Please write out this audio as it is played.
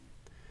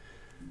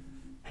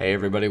Hey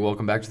everybody,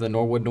 welcome back to the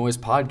Norwood Noise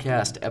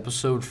Podcast,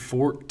 episode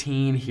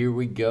 14. Here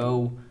we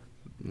go,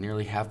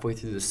 nearly halfway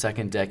through the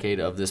second decade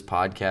of this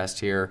podcast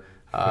here.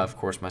 Of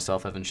course,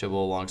 myself, Evan Schibble,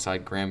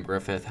 alongside Graham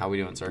Griffith. How are we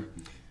doing, sir?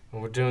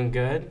 We're doing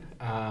good.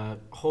 A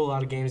whole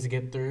lot of games to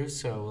get through,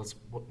 so let's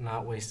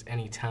not waste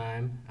any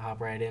time.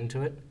 Hop right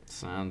into it.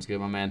 Sounds good,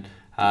 my man.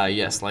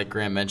 Yes, like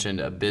Graham mentioned,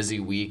 a busy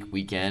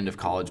weekend of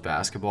college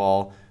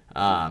basketball.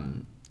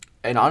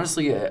 And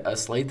honestly, a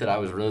slate that I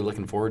was really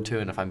looking forward to,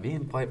 and if I'm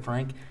being quite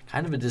frank,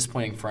 kind of a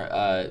disappointing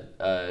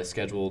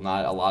schedule.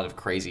 Not a lot of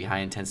crazy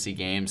high-intensity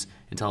games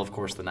until, of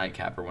course, the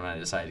nightcapper when I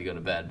decided to go to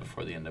bed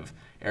before the end of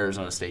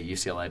Arizona State,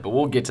 UCLA. But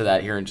we'll get to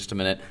that here in just a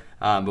minute.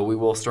 But we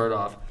will start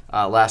off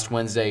last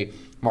Wednesday.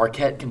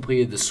 Marquette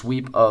completed the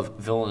sweep of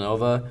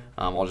Villanova.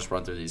 I'll just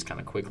run through these kind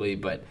of quickly,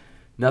 but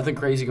nothing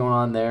crazy going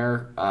on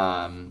there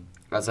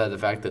outside of the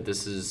fact that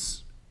this is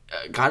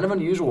kind of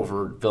unusual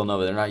for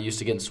Villanova. They're not used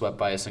to getting swept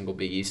by a single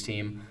Big East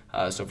team.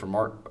 So for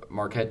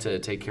Marquette to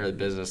take care of the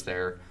business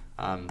there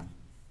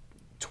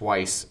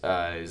twice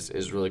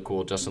is really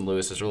cool. Justin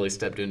Lewis has really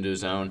stepped into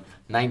his own.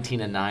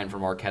 19-9 for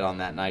Marquette on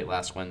that night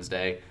last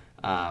Wednesday.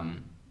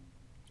 And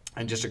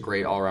just a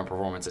great all-around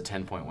performance, a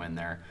 10-point win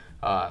there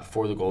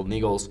for the Golden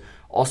Eagles.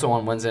 Also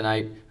on Wednesday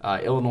night,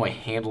 Illinois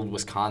handled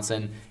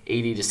Wisconsin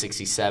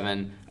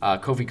 80-67.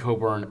 Kofi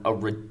Cockburn, a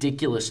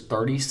ridiculous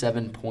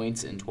 37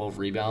 points and 12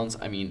 rebounds.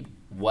 I mean,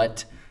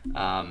 what?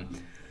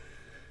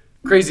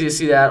 Crazy to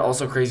see that.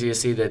 Also crazy to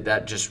see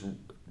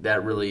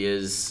that really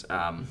is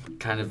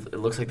kind of, it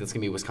looks like that's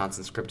going to be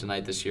Wisconsin's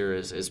kryptonite this year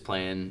is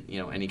playing,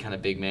 any kind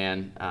of big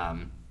man.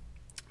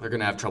 They're going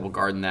to have trouble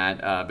guarding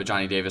that. But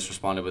Johnny Davis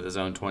responded with his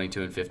own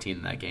 22 and 15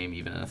 in that game,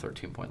 even in a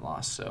 13-point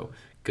loss. So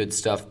good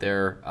stuff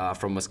there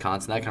from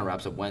Wisconsin. That kind of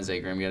wraps up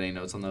Wednesday. Graham, you got any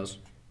notes on those?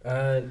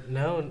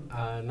 No,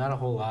 not a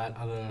whole lot,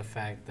 other than the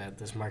fact that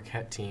this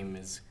Marquette team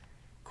is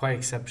quite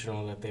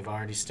exceptional, that they've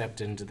already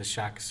stepped into the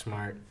Shaka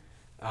Smart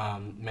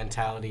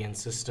mentality and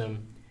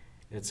system.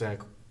 It's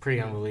pretty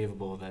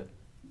unbelievable that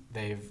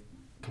they've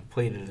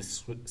completed a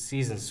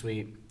season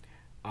sweep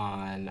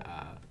on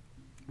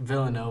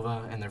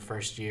Villanova in their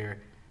first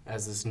year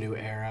as this new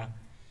era.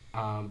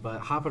 But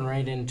hopping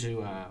right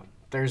into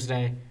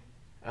Thursday,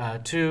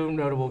 two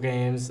notable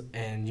games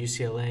in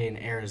UCLA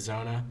and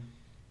Arizona.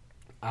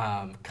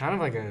 Kind of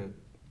like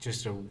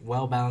just a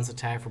well-balanced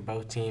attack for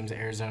both teams.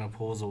 Arizona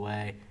pulls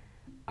away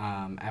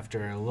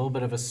after a little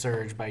bit of a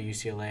surge by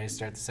UCLA to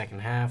start the second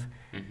half.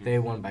 Mm-hmm. They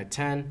won by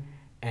 10,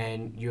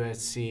 and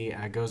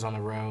USC goes on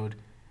the road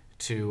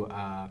to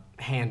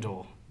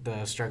handle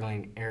the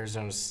struggling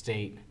Arizona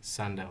State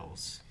Sun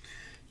Devils.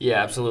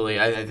 Yeah, absolutely.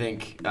 I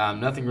think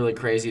nothing really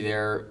crazy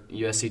there.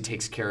 USC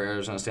takes care of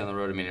Arizona State on the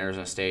road. I mean,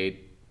 Arizona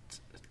State,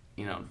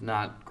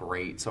 not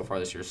great so far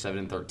this year,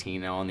 7-13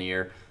 now on the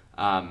year.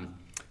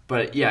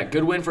 But, yeah,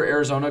 good win for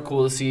Arizona.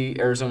 Cool to see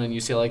Arizona and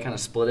UCLA kind of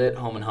split it,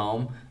 home and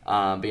home.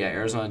 But, yeah,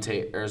 Arizona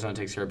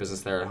takes care of business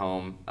there at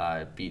home,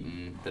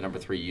 beating the number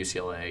 3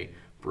 UCLA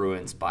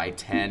Bruins by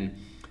 10.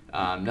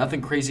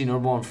 Nothing crazy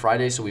notable on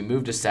Friday, so we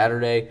moved to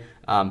Saturday.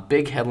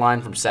 Big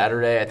headline from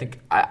Saturday. I think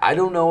I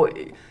don't know.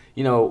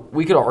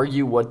 We could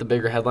argue what the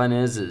bigger headline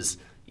is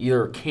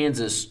either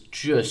Kansas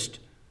just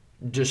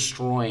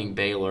destroying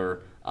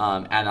Baylor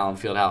at Allen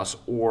Fieldhouse,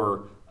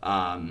 or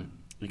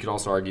you could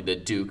also argue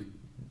that Duke,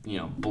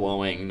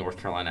 blowing North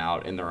Carolina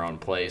out in their own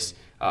place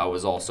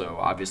was also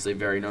obviously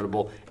very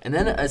notable. And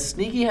then a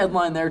sneaky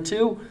headline there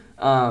too.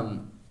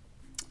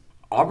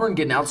 Auburn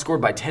getting outscored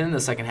by 10 in the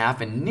second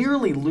half and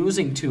nearly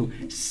losing to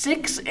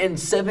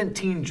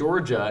 6-17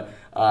 Georgia.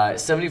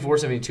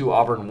 74-72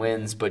 Auburn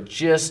wins, but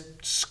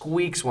just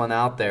squeaks one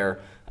out there.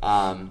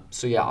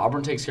 So, yeah,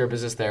 Auburn takes care of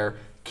business there.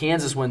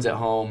 Kansas wins at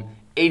home,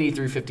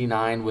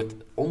 83-59,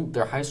 with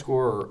their high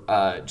scorer,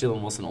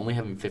 Jalen Wilson, only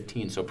having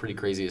 15. So pretty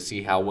crazy to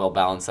see how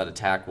well-balanced that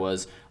attack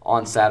was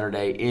on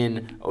Saturday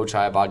in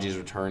Ochai Agbaji's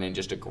return, and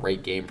just a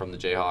great game from the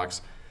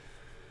Jayhawks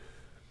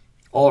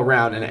all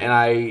around. And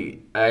I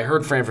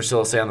heard Fran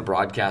Frasillo say on the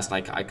broadcast,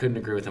 and I couldn't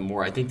agree with him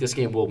more. I think this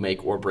game will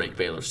make or break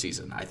Baylor's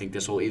season. I think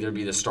this will either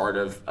be the start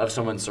of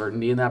some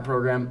uncertainty in that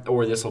program,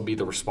 or this will be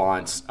the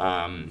response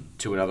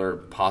to another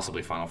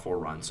possibly Final Four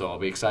run. So I'll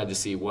be excited to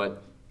see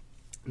what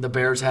the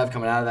Bears have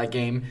coming out of that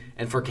game.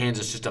 And for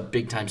Kansas, just a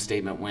big-time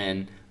statement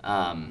win,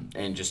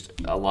 and just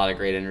a lot of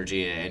great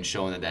energy and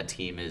showing that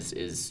team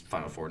is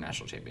Final Four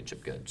national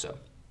championship good. So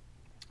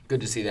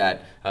good to see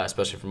that,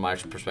 especially from my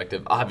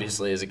perspective,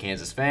 obviously, as a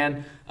Kansas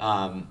fan.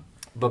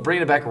 But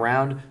bringing it back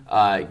around,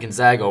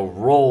 Gonzaga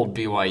rolled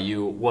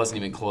BYU. Wasn't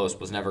even close,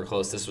 was never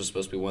close. This was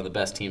supposed to be one of the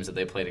best teams that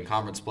they played in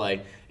conference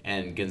play,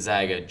 and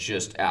Gonzaga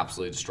just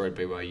absolutely destroyed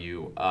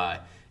BYU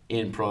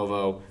in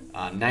Provo.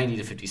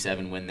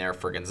 90-57 win there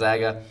for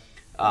Gonzaga.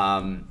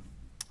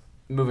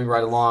 Moving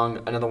right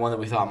along, another one that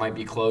we thought might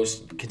be close,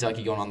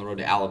 Kentucky going on the road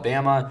to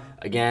Alabama.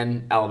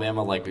 Again,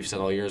 Alabama, like we've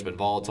said all year, has been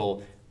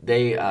volatile.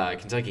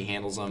 Kentucky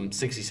handles them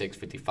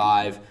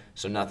 66-55,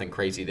 so nothing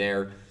crazy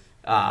there.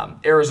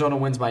 Arizona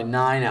wins by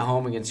 9 at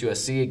home against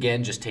USC.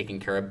 Again, just taking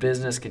care of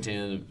business,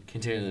 continuing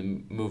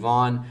to move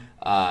on.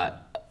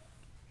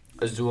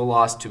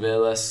 Azuolas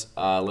Tubelis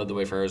led the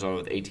way for Arizona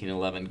with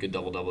 18-11. Good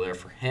double-double there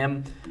for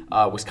him.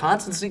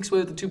 Wisconsin sneaks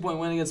away with a 2-point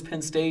win against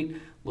Penn State.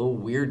 A little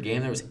weird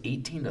game. There was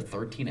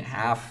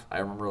 18-13.5. I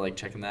remember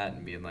checking that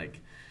and being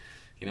like,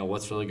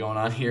 what's really going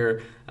on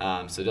here?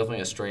 So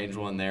definitely a strange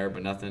one there,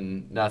 but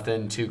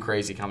nothing too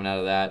crazy coming out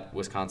of that.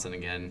 Wisconsin,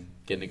 again,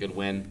 getting a good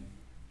win.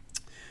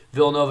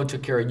 Villanova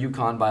took care of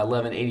UConn by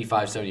 11,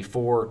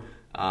 85-74.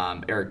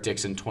 Eric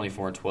Dixon,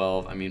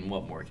 24-12. I mean,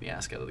 what more can you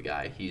ask out of the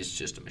guy? He's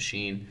just a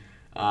machine.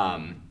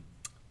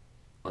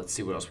 Let's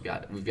see what else we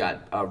got. We've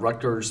got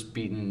Rutgers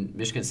beating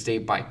Michigan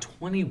State by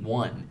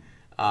 21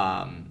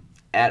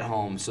 at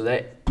home. So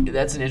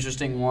that's an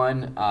interesting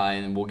one,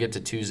 and we'll get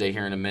to Tuesday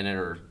here in a minute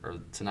or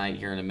tonight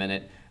here in a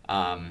minute.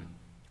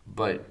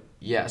 But,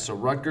 yeah, so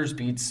Rutgers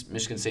beats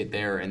Michigan State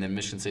there, and then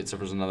Michigan State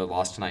suffers another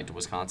loss tonight to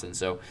Wisconsin.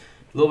 So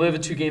a little bit of a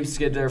 2-game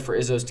skid there for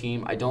Izzo's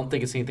team. I don't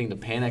think it's anything to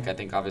panic. I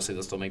think obviously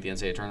they'll still make the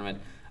NCAA tournament,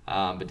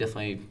 but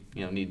definitely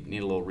need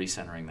a little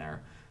recentering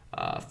there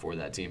for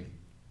that team.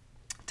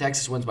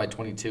 Texas wins by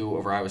 22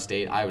 over Iowa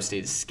State. Iowa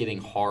State is skidding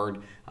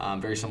hard,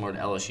 very similar to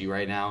LSU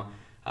right now.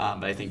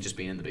 But I think just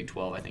being in the Big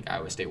 12, I think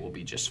Iowa State will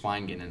be just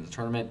fine getting into the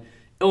tournament.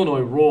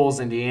 Illinois rolls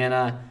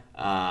Indiana.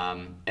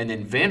 And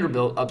then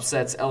Vanderbilt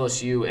upsets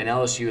LSU, and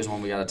LSU is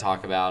one we got to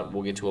talk about.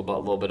 We'll get to a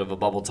little bit of a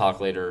bubble talk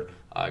later,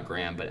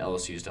 Graham, but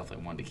LSU is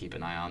definitely one to keep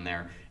an eye on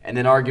there. And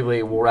then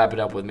arguably we'll wrap it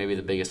up with maybe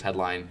the biggest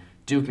headline,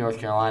 Duke, North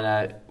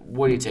Carolina.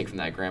 What do you take from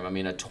that, Graham? I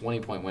mean, a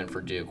 20-point win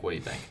for Duke. What do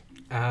you think?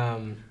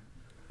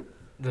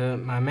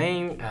 My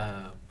main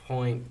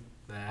point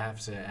that I have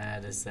to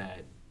add is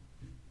that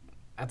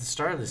at the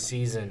start of the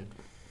season,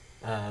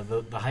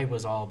 the hype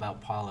was all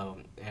about Paulo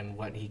and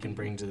what he can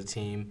bring to the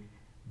team.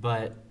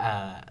 But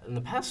in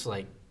the past,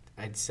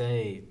 I'd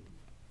say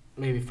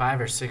maybe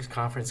 5 or 6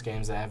 conference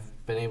games that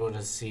I've been able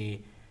to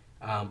see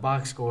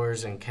box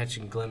scores and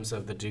catching glimpses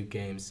of the Duke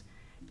games,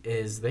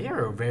 is they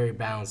are a very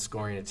balanced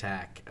scoring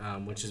attack,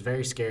 which is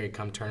very scary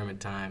come tournament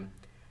time,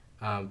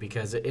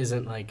 because it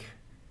isn't like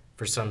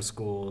for some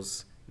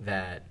schools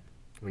that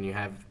when you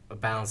have a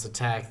balanced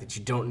attack that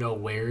you don't know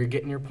where you're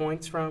getting your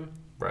points from.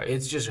 Right.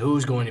 It's just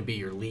who's going to be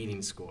your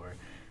leading scorer.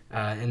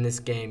 In this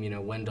game,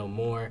 Wendell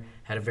Moore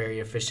had a very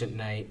efficient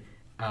night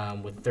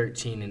with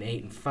 13 and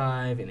 8 and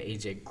 5, and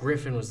AJ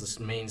Griffin was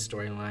the main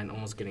storyline,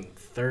 almost getting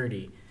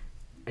 30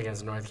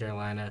 against North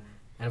Carolina.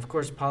 And of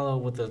course, Paulo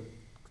with a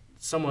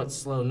somewhat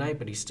slow night,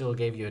 but he still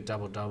gave you a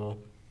double-double.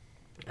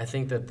 I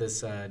think that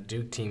this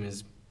Duke team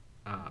is,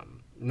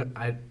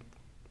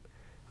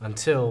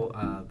 until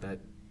that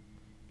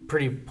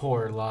pretty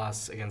poor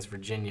loss against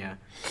Virginia,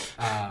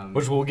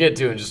 Which we'll get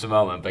to in just a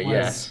moment, but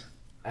yes.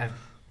 I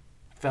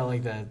felt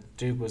like the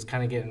Duke was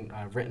kind of getting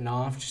written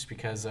off just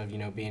because of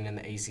being in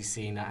the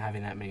ACC, not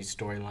having that many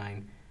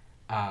storyline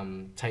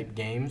type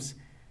games.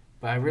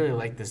 But I really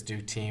like this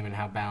Duke team and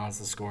how balanced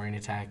the scoring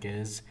attack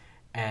is,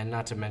 and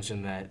not to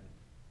mention that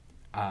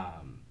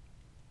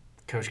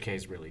Coach K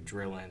is really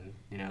drilling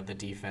the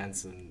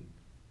defense and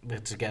the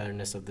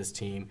togetherness of this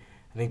team.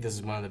 I think this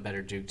is one of the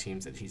better Duke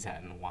teams that he's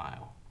had in a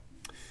while.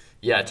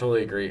 Yeah, I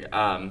totally agree.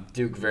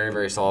 Duke, very,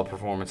 very solid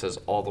performances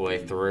all the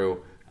way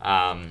through.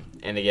 And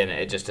again,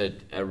 it just a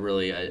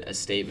really a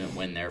statement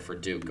win there for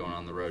Duke going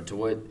on the road to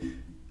what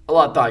a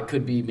lot thought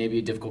could be maybe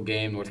a difficult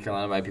game. North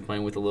Carolina might be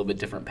playing with a little bit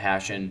different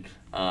passion,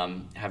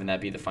 having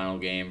that be the final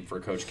game for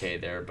Coach K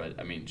there. But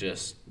I mean,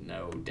 just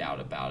no doubt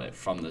about it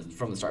from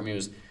the start. I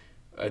mean,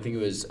 I think it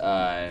was.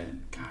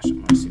 I'm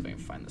gonna see if I can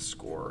find the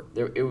score.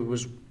 It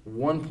was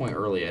 1 point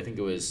early. I think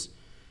it was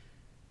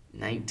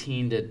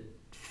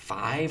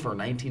 19-5 or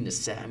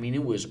 19-7. I mean,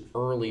 it was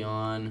early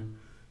on.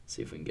 Let's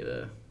see if we can get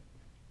a.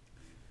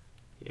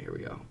 Yeah, here we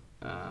go.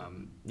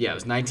 It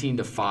was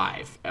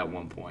 19-5 at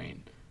one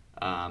point.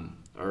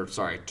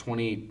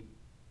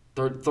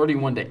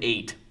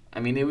 31-8. I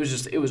mean, it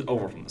was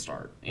over from the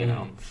start,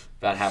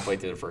 about halfway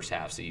through the first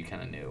half, so you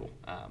kind of knew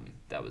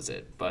that was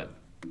it. But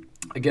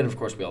again, of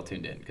course, we all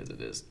tuned in because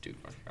it is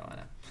Duke, North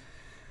Carolina.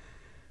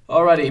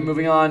 Alrighty,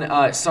 moving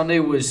on. Sunday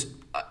was,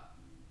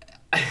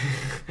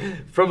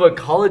 from a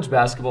college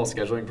basketball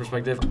scheduling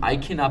perspective, I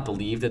cannot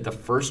believe that the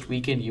first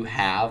weekend you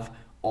have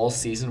all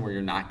season where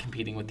you're not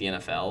competing with the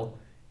NFL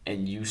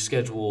and you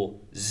schedule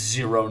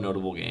 0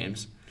 notable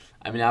games.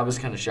 I mean, I was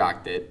kind of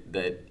shocked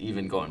that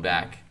even going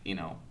back,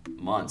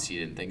 months, you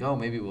didn't think, oh,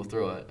 maybe we'll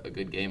throw a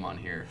good game on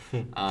here.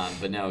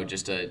 But no,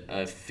 just a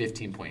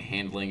 15-point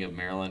handling of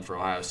Maryland for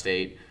Ohio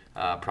State.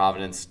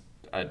 Providence,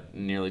 a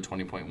nearly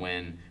 20-point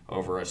win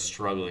over a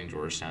struggling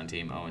Georgetown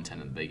team, 0-10 in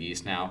the Big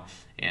East now,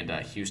 and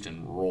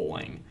Houston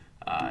rolling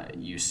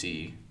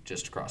UC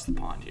just across the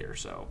pond here.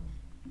 So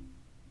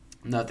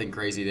nothing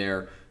crazy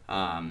there.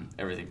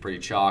 Everything pretty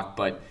chalk.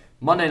 But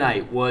Monday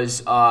night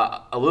was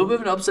a little bit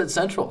of an upset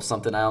central,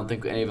 something I don't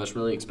think any of us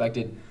really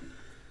expected.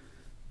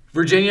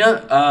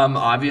 Virginia,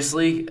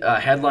 obviously,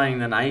 headlining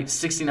the night,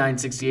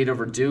 69-68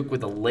 over Duke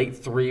with a late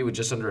three with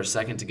just under a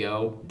second to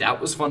go.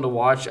 That was fun to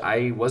watch.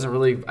 I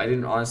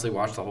didn't honestly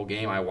watch the whole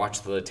game. I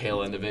watched the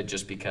tail end of it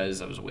just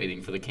because I was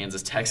waiting for the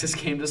Kansas-Texas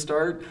game to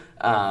start.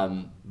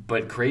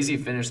 But crazy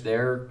finish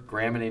there.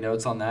 Graham, any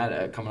notes on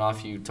that, coming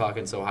off you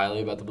talking so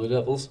highly about the Blue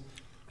Devils?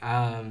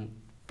 I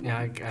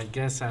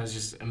guess I was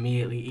just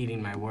immediately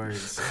eating my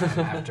words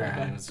after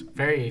I was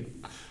very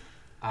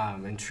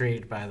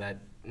intrigued by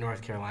that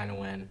North Carolina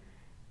win.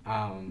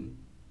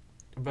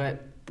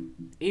 But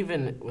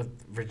even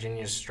with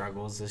Virginia's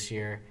struggles this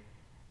year,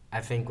 I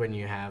think when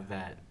you have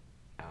that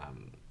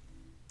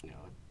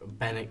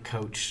Bennett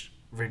coached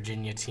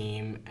Virginia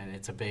team and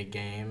it's a big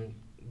game,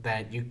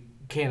 that you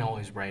can't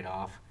always write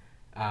off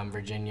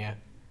Virginia.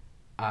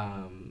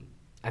 I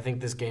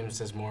think this game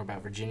says more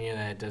about Virginia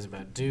than it does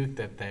about Duke,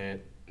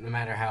 that no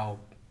matter how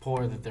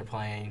poor that they're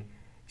playing, you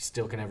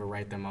still can never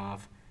write them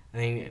off. I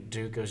think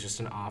Duke was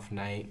just an off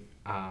night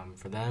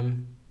for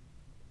them.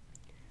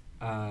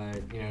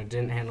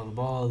 Didn't handle the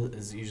ball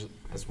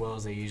as well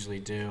as they usually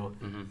do.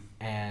 Mm-hmm.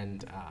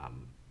 And,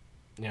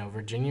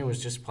 Virginia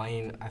was just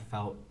playing, I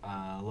felt,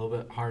 a little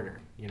bit harder.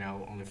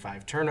 Only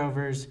 5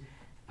 turnovers.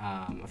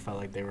 I felt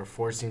like they were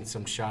forcing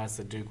some shots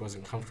that Duke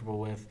wasn't comfortable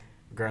with,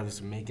 regardless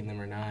of making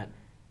them or not.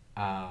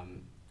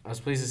 I was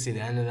pleased to see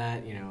the end of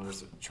that. It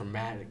was a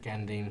traumatic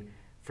ending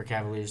for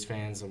Cavaliers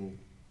fans. I'm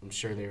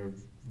sure they were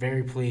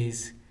very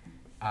pleased.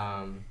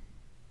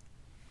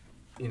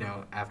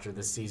 After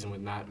the season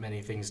with not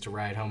many things to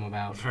write home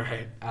about.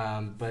 Right.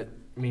 But,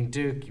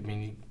 Duke,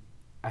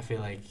 I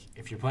feel like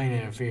if you're playing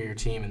an inferior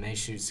team and they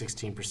shoot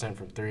 16%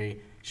 from three, you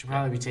should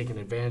probably be taking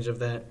advantage of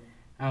that.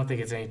 I don't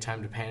think it's any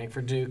time to panic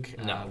for Duke.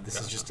 No, this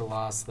is just a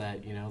loss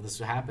that, this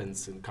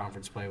happens in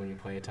conference play when you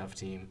play a tough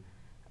team.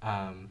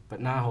 But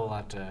not a whole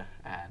lot to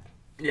add.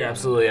 Yeah,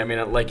 absolutely.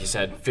 Like you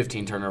said,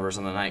 15 turnovers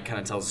on the night kind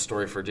of tells the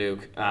story for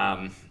Duke.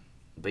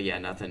 But yeah,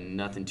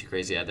 nothing too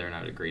crazy out there, and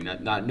I would agree.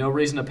 No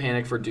reason to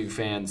panic for Duke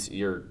fans.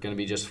 You're going to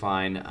be just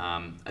fine.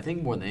 I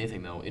think more than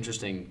anything, though,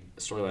 interesting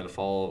storyline to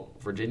follow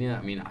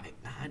Virginia. Not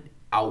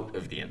out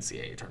of the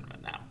NCAA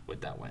tournament now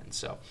with that win,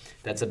 so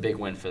that's a big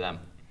win for them.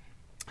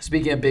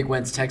 Speaking of big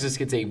wins, Texas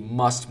gets a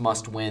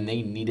must win.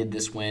 They needed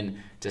this win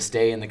to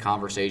stay in the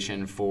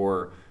conversation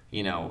for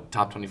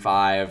top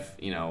 25.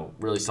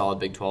 Really solid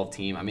Big 12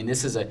 team. I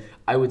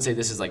would say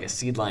this is like a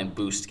seed line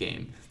boost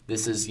game.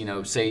 This is,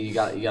 say you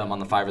got them on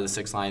the 5 or the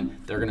 6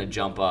 line, they're going to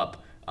jump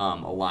up a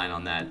line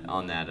on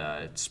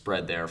that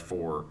spread there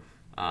for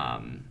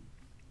come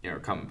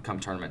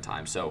tournament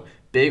time. So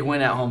big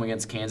win at home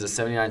against Kansas,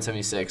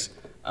 79-76.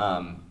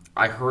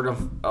 I heard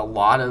of a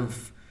lot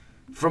of,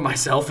 from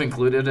myself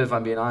included, if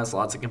I'm being honest,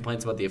 lots of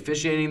complaints about the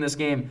officiating in this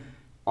game.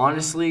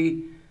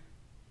 Honestly,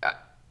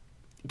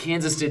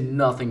 Kansas did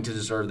nothing to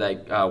deserve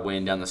that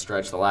win down the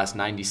stretch. The last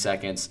 90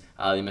 seconds,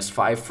 they missed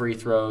 5 free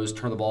throws,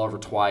 turned the ball over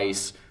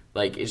twice.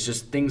 It's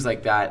just things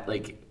like that.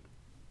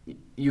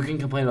 You can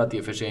complain about the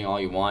officiating all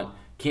you want.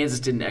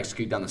 Kansas didn't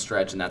execute down the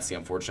stretch, and that's the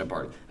unfortunate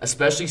part.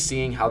 Especially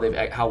seeing how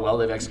well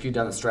they've executed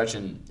down the stretch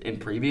in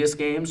previous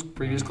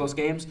close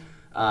games.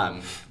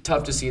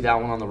 Tough to see that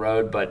one on the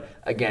road, but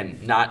again,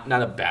 not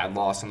a bad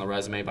loss on the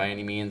resume by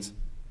any means.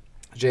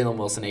 Jalen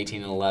Wilson,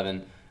 18 and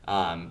 11,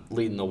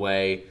 leading the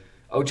way.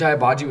 Ochai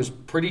Agbaji was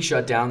pretty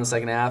shut down in the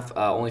second half.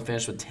 Only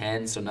finished with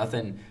 10, so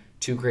nothing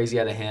too crazy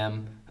out of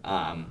him.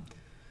 I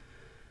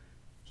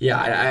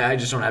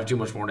just don't have too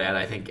much more to add.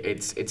 I think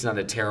it's not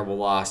a terrible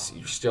loss.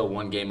 You're still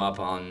one game up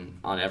on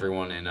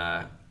everyone in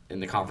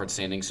the conference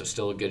standings, so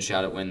still a good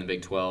shot at winning the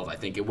Big 12. I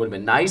think it would have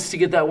been nice to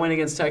get that win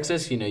against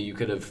Texas. You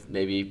could have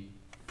maybe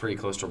pretty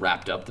close to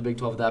wrapped up the Big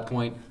 12 at that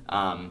point.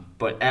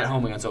 But at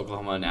home against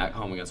Oklahoma and at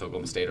home against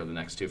Oklahoma State are the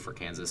next two for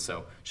Kansas,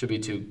 so should be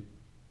two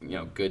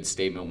good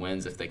statement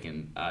wins if they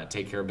can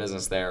take care of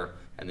business there,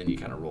 and then you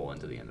kind of roll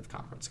into the end of the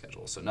conference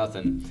schedule. So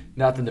nothing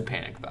to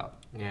panic about.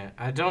 Yeah,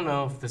 I don't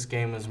know if this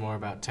game was more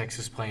about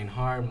Texas playing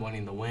hard and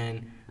wanting the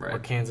win, or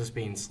Kansas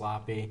being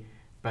sloppy.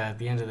 But at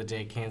the end of the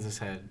day, Kansas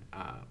had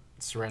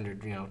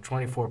surrendered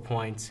 24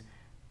 points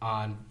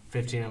on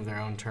 15 of their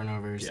own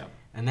turnovers. Yeah.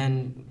 And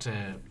then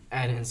to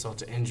add insult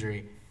to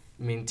injury,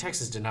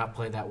 Texas did not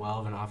play that well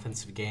of an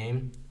offensive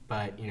game,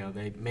 but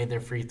they made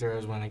their free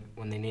throws when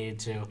they needed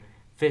to.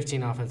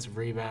 15 offensive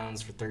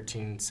rebounds for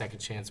 13 second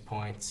chance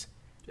points.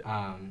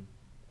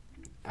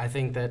 I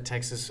think that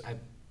Texas,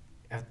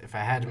 if I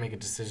had to make a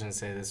decision to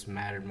say this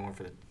mattered more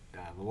for the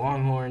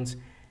Longhorns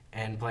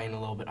and playing a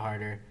little bit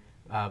harder,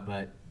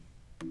 but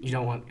you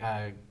don't want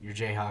your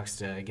Jayhawks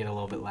to get a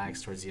little bit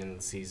lax towards the end of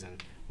the season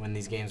when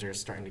these games are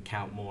starting to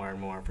count more and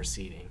more for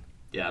seeding.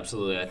 Yeah,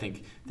 absolutely. I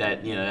think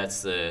that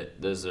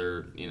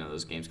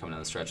those games coming down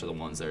the stretch are the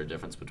ones that are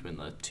difference between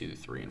the 2,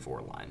 3, and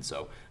 4 lines.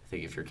 So I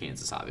think if you're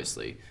Kansas,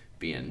 obviously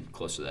being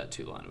closer to that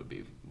 2 line would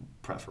be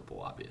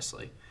preferable,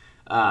 obviously.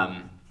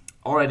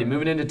 Alrighty,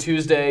 moving into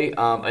Tuesday,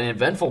 an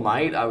eventful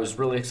night. I was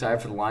really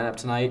excited for the lineup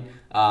tonight.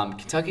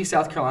 Kentucky,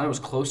 South Carolina was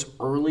close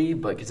early,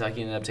 but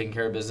Kentucky ended up taking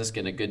care of business,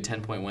 getting a good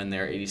 10-point win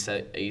there,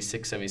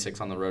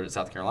 86-76 on the road at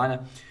South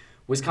Carolina.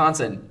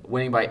 Wisconsin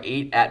winning by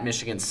 8 at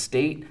Michigan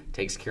State,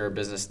 takes care of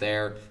business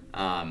there.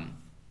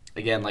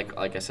 Again, like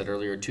I said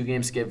earlier,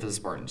 2-game skid for the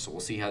Spartans, so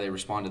we'll see how they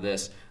respond to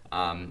this.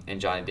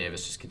 And Johnny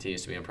Davis just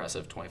continues to be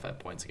impressive, 25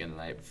 points again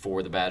tonight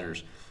for the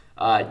Badgers.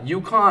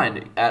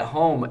 UConn at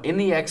home in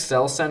the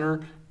Xcel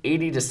Center,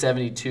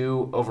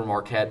 80-72 over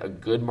Marquette, a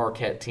good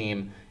Marquette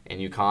team, and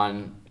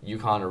UConn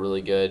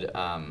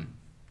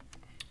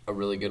a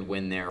really good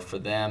win there for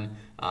them.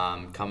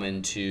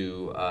 Coming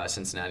to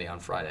Cincinnati on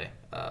Friday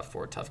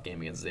for a tough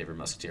game against Xavier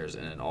Musketeers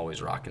and an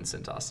always rocking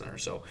Cintas Center.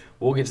 So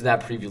we'll get to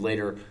that preview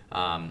later.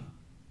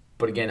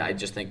 But again, I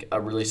just think a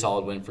really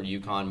solid win for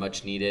UConn,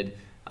 much needed.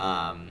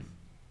 And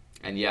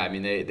yeah, I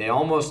mean they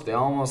almost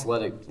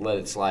let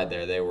it slide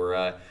there. They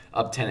were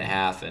up 10 at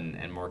half,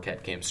 and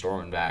Marquette came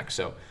storming back.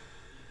 So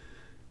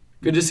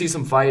good to see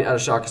some fight out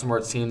of Shaka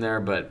Smart's team there,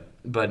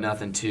 but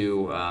nothing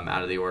too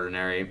out of the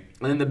ordinary.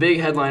 And then the big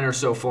headliner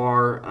so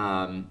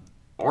far,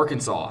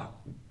 Arkansas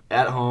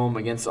at home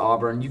against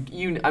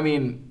Auburn. I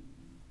mean,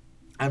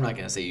 I'm not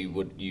gonna say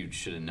you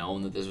should have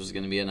known that this was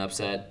gonna be an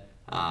upset.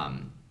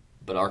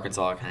 But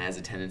Arkansas kind of has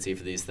a tendency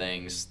for these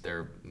things.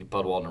 Their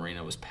Bud Walton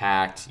Arena was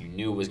packed. You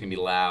knew it was going to be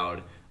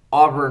loud.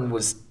 Auburn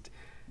was,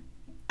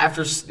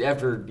 after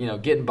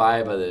getting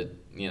by the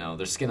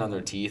their skin on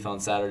their teeth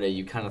on Saturday,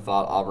 you kind of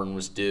thought Auburn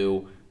was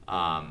due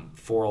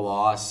for a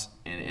loss,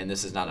 and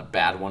this is not a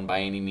bad one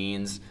by any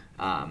means.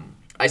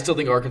 I still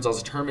think Arkansas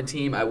is a tournament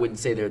team. I wouldn't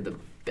say they're the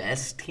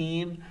best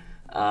team.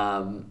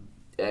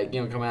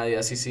 Coming out of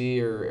the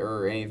SEC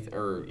or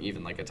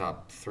even like a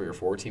top 3 or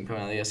 4 team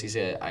coming out of the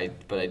SEC.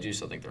 But I do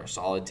still think they're a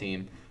solid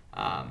team.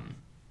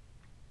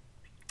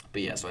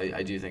 But yeah, so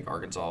I do think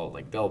Arkansas,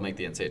 they'll make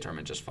the NCAA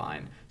tournament just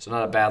fine. So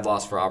not a bad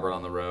loss for Auburn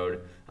on the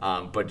road.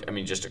 But I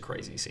mean, just a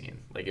crazy scene.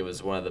 It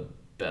was one of the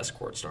best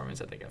court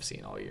stormings I think I've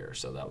seen all year.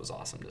 So that was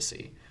awesome to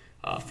see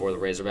for the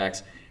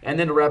Razorbacks. And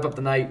then to wrap up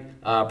the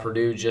night,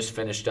 Purdue just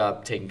finished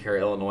up taking care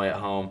of Illinois at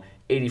home,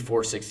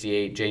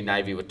 84-68. Jay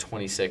Nivey with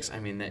 26. I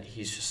mean,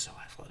 he's just so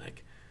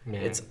athletic. Yeah.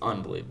 It's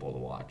unbelievable to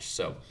watch.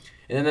 So,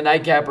 and then the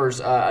nightcappers,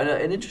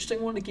 an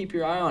interesting one to keep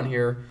your eye on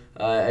here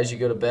as you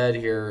go to bed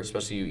here,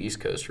 especially you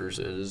East Coasters.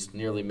 It is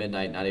nearly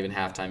midnight, not even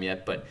halftime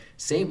yet. But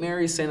St.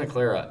 Mary's, Santa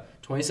Clara,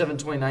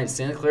 27-29.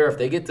 Santa Clara, if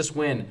they get this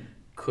win,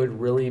 could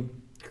really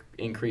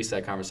increase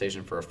that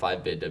conversation for a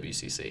 5-bid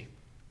WCC.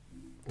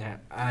 Yeah,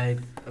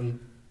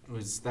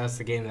 that's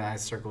the game that I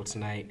circled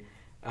tonight.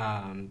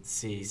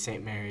 See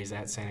St. Mary's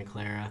at Santa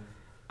Clara.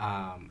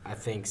 I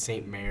think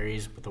St.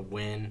 Mary's with a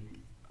win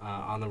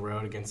on the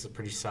road against a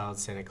pretty solid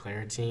Santa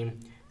Clara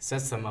team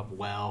sets them up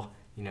well.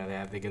 They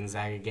have the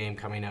Gonzaga game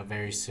coming up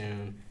very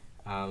soon.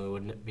 It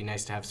would be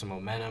nice to have some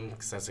momentum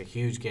because that's a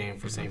huge game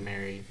for St.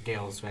 Mary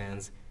Gales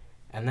fans.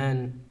 And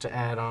then to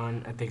add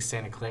on, I think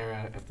Santa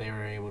Clara, if they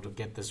were able to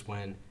get this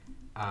win,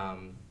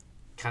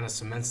 kind of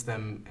cements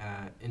them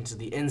into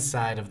the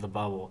inside of the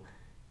bubble.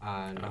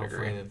 And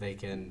hopefully that they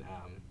can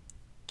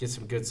get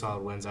some good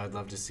solid wins. I would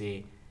love to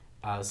see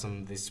some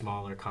of these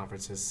smaller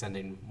conferences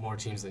sending more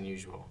teams than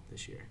usual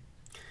this year.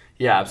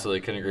 Yeah,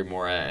 absolutely. Couldn't agree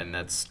more. And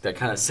that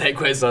kind of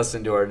segues us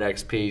into our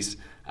next piece.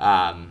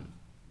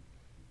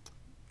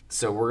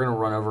 So we're gonna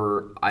run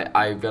over.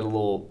 I've got a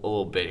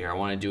little bit here. I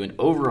want to do an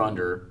over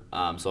under.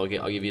 So I'll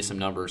give you some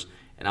numbers,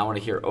 and I want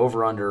to hear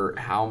over under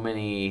how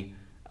many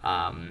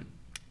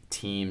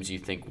teams you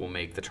think will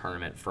make the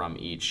tournament from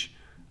each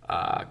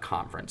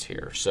conference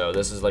here. So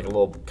this is like a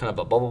little kind of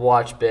a bubble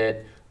watch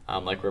bit.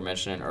 Like we were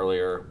mentioning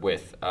earlier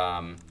with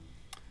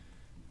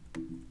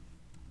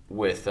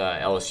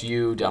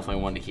LSU,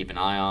 definitely one to keep an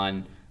eye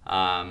on.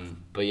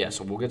 But yeah,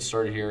 so we'll get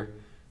started here.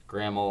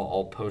 Graham,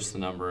 I'll post the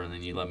number and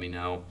then you let me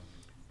know.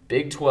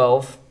 Big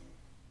 12,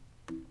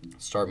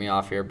 start me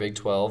off here. Big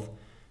 12,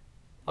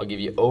 I'll give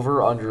you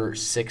over under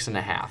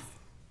 6.5.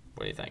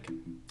 What do you think?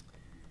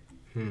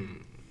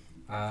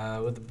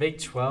 With the Big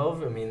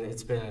 12, I mean,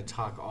 it's been a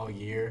talk all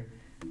year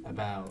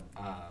about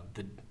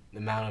the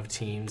amount of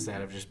teams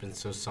that have just been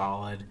so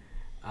solid.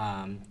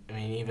 I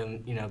mean,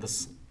 even,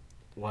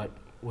 what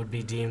would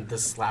be deemed the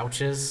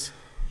slouches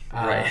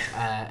right.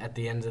 At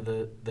the end of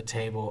the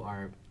table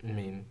are,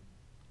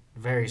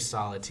 very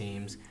solid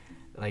teams.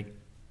 Like,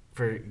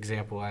 for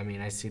example,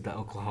 I see the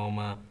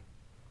Oklahoma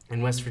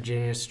and West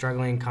Virginia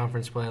struggling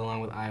conference play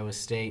along with Iowa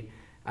State.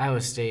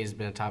 Iowa State has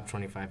been a top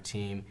 25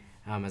 team,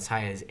 as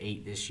high as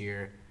 8 this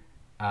year.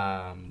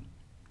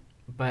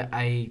 But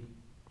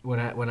when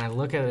I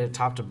look at it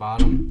top to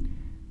bottom,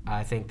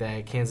 I think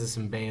that Kansas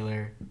and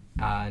Baylor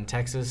and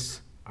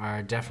Texas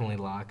are definitely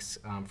locks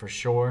for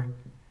sure.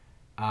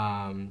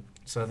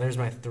 So there's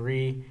my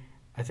 3.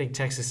 I think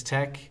Texas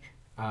Tech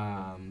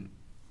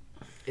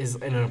is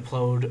an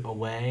implode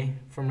away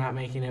from not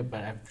making it,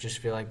 but I just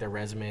feel like their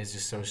resume is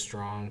just so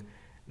strong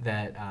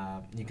that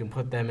you can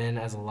put them in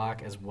as a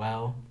lock as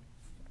well.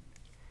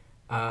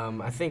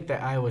 I think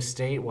that Iowa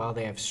State, while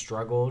they have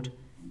struggled,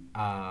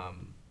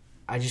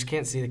 I just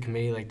can't see the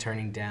committee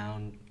turning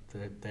down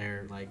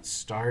their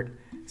start,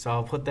 so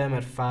I'll put them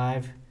at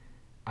 5.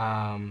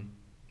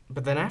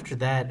 But then after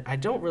that, I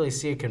don't really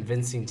see a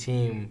convincing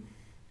team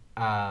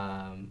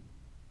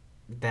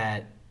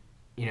that,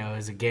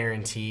 is a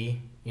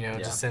guarantee, Yeah.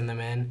 to send them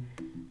in.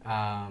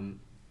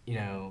 You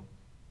know,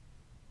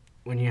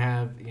 when you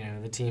have,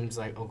 the teams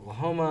like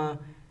Oklahoma,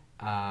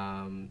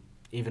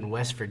 even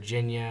West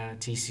Virginia,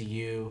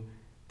 TCU,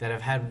 that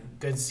have had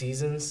good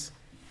seasons,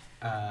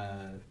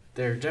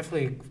 they're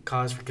definitely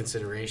cause for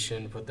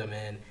consideration. Put them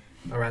in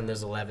around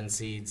those 11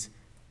 seeds.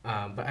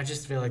 But I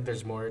just feel like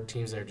there's more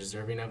teams that are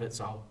deserving of it,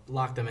 so I'll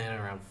lock them in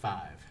around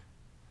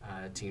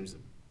 5 teams the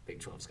Big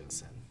 12 is going to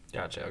send.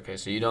 Gotcha. Okay,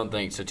 so you don't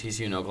think so?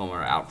 TCU and Oklahoma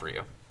are out for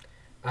you.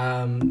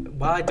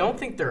 Well, I don't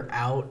think they're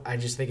out. I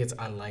just think it's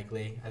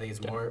unlikely. I think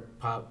it's more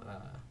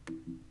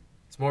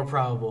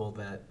probable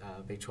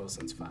that Big 12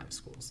 sends 5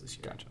 schools this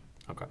year. Gotcha.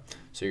 Okay,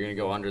 so you're gonna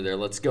go under there.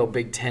 Let's go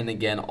Big 10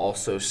 again.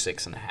 Also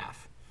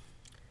 6.5.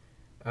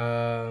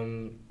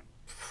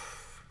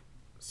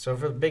 So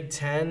for the Big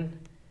 10,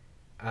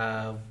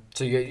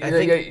 So you got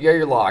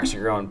your locks.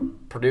 You're going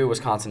Purdue,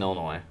 Wisconsin,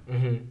 Illinois.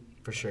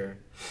 For sure.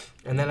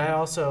 And then I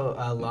also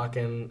lock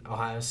in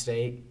Ohio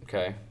State.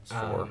 Okay,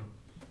 that's 4.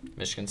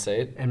 Michigan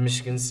State. And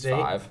Michigan State.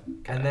 5.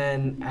 Okay. And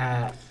then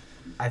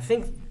I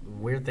think the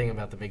weird thing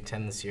about the Big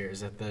Ten this year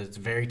is that it's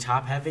very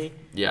top heavy.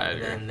 Yeah, I and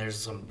agree. then there's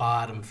some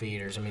bottom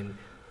feeders. I mean,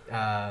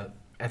 I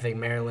think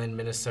Maryland,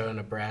 Minnesota,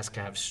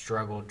 Nebraska have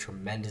struggled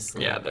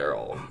tremendously. Yeah, they're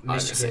all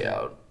obviously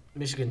out.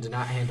 Michigan did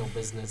not handle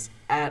business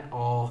at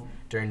all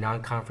during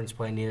non-conference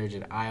play. Neither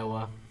did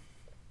Iowa.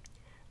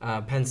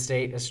 Penn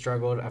State has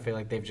struggled. I feel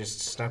like they've just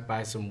snuck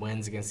by some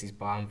wins against these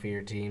bottom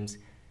feeder teams,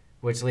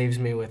 which leaves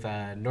me with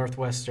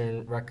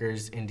Northwestern,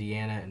 Rutgers,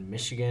 Indiana, and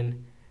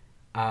Michigan.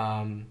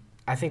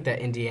 I think that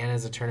Indiana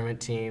is a tournament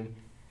team,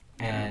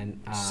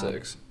 and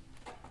 6.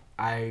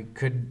 I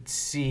could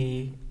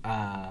see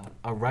a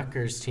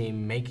Rutgers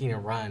team making a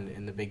run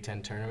in the Big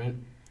Ten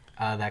tournament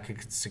that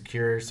could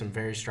secure some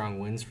very strong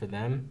wins for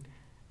them.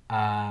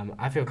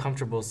 I feel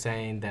comfortable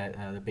saying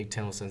that the Big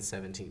Ten will send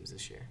 7 teams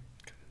this year.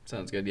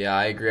 Sounds good. Yeah,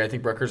 I agree. I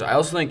think Rutgers. I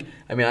also think.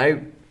 I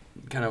mean,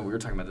 we were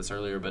talking about this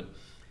earlier, but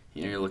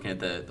you're looking at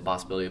the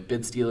possibility of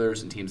bid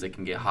stealers and teams that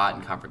can get hot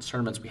in conference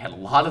tournaments. We had a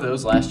lot of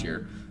those last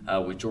year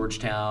with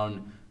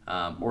Georgetown,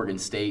 Oregon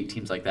State,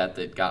 teams like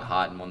that got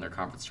hot and won their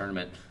conference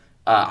tournament.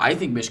 I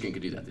think Michigan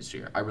could do that this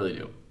year. I really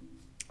do.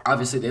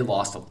 Obviously, they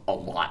lost a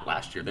lot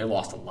last year. They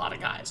lost a lot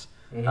of guys.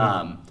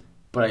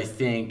 But I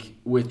think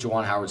with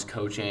Juwan Howard's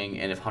coaching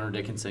and if Hunter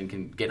Dickinson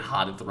can get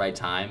hot at the right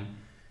time,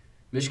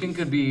 Michigan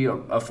could be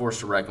a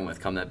force to reckon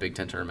with come that Big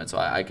Ten tournament. So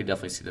I could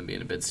definitely see them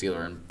being a bid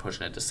stealer and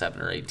pushing it to 7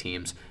 or 8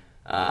 teams.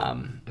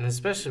 And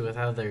especially with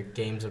how their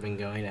games have been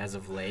going as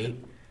of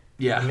late.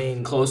 Yeah, I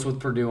mean, close with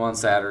Purdue on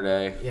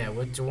Saturday. Yeah,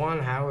 with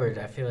Juwan Howard,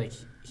 I feel like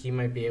he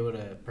might be able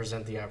to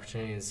present the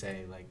opportunity and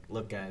say, like,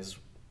 look, guys,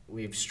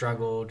 we've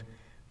struggled.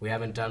 We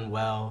haven't done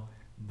well.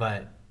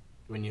 But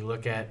when you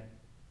look at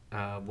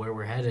where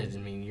we're headed, I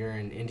mean, you're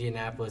in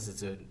Indianapolis.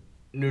 It's a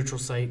neutral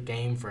site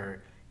game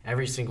for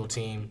every single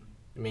team.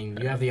 I mean,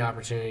 you have the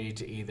opportunity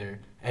to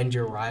either end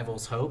your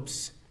rivals'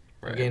 hopes,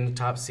 Right. getting the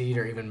top seed,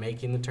 or even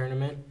making the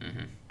tournament.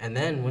 And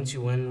then once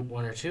you win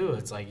 1 or 2,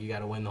 it's like you got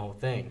to win the whole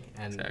thing.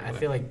 And Exactly. I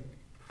feel like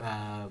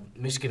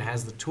Michigan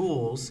has the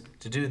tools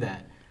to do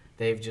that.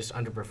 They've just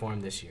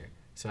underperformed this year.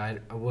 So I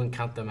wouldn't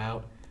count them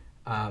out.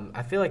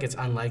 I feel like it's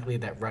unlikely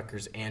that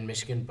Rutgers and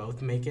Michigan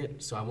both make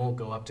it, so I won't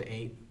go up to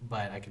 8,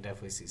 but I could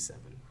definitely see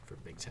 7 for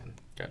Big Ten.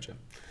 Gotcha.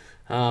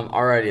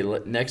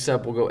 Alrighty, next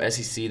up we'll go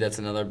SEC. That's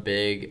another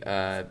big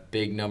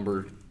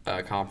number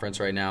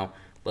conference right now.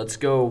 We'll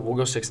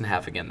go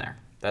 6.5 again there.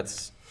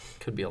 That's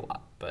could be a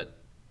lot, but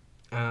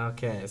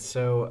Okay,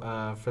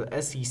 so for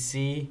the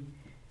SEC,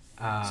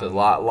 so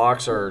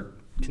locks are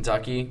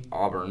Kentucky,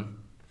 Auburn.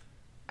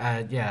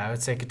 I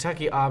would say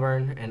Kentucky,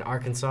 Auburn, and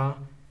Arkansas.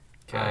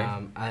 Okay.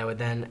 I would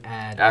then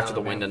add After the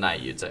Alabama. win tonight,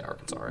 you'd say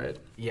Arkansas, right?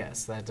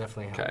 Yes, that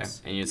definitely Okay,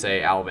 helps. and you'd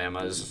say Alabama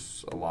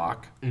is a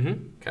lock.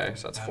 Mm-hmm. Okay,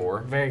 so that's 4.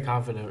 I'm very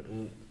confident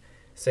in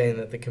saying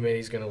that the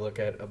committee's going to look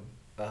at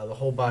the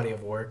whole body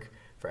of work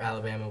for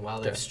Alabama. While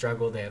they've Okay.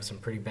 struggled, they have some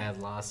pretty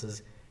bad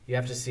losses. You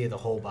have to see the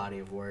whole body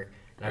of work.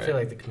 And I feel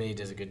like the committee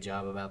does a good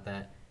job about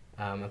that.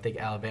 I think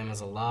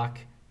Alabama's a lock.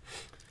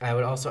 I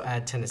would also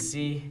add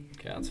Tennessee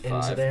Okay, that's into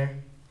 5. there.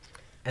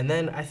 And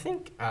then I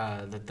think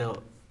that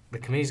the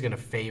committee's going to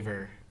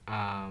favor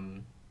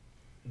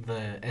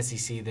the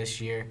SEC this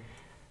year.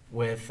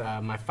 With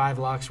my 5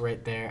 locks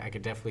right there, I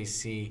could definitely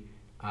see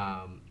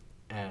an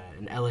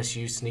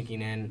LSU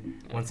sneaking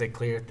in once they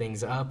clear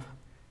things up.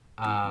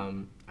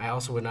 I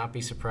also would not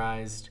be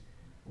surprised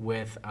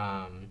with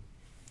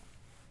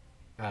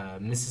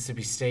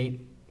Mississippi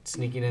State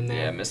sneaking in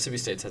there. Yeah, Mississippi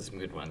State's had some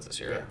good wins this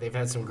year. Yeah, they've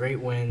had some great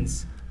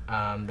wins.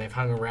 They've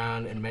hung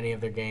around in many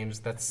of their games.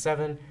 That's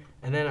 7.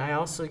 And then I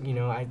also,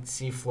 I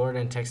see Florida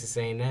and Texas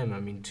A&M. I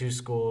mean, 2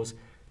 schools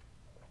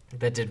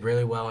that did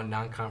really well in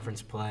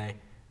non-conference play.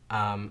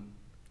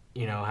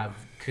 Have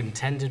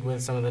contended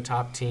with some of the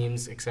top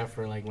teams, except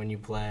for like when you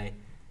play,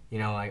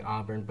 like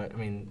Auburn. But I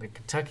mean, the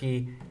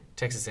Kentucky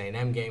Texas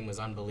A&M game was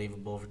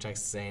unbelievable for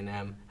Texas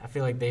A&M. I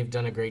feel like they've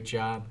done a great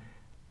job.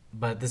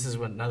 But this is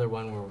another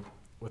one where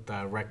with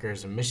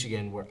Rutgers and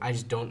Michigan, where I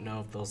just don't know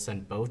if they'll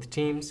send both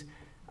teams.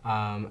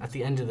 At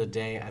the end of the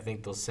day, I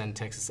think they'll send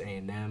Texas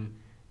A&M,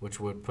 which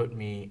would put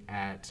me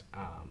at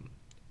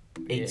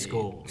 8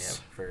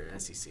 schools for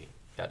SEC.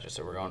 Gotcha.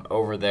 So we're going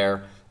over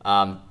there.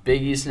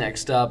 Big East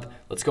next up.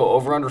 Let's go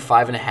over under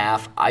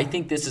 5.5. I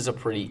think this is a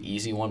pretty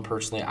easy one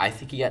personally. I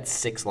think you got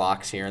 6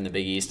 locks here in the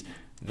Big East.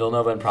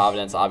 Villanova and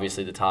Providence,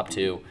 obviously the top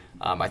 2.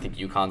 I think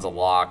UConn's a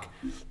lock.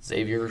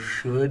 Xavier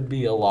should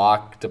be a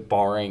lock,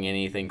 barring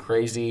anything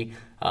crazy.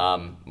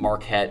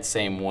 Marquette,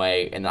 same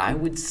way. And I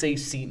would say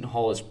Seton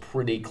Hall is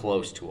pretty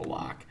close to a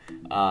lock.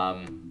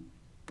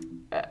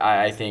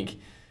 I think,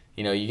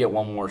 you get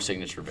one more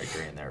signature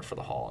victory in there for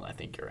the Hall, and I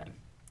think you're in.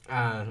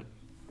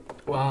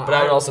 But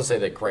I would also say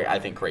that I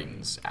think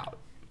Creighton's out.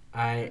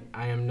 I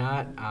am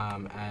not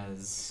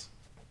as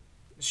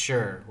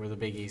sure with the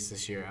Big East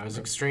this year. I was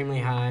extremely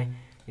high,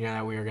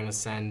 that we were going to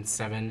send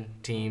 7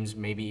 teams,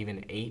 maybe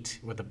even 8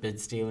 with a bid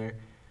stealer.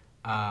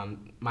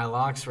 My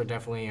locks were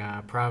definitely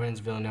Providence,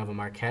 Villanova,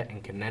 Marquette,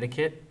 and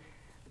Connecticut.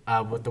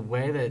 With the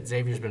way that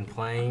Xavier's been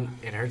playing,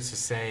 it hurts to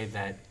say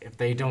that if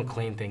they don't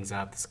clean things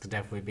up, this could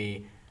definitely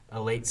be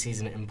a late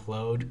season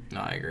implode.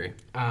 No, I agree.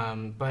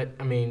 But,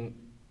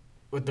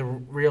 with the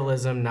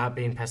realism, not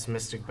being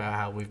pessimistic about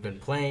how we've been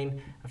playing,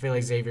 I feel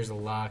like Xavier's a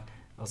lock.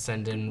 I'll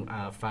send in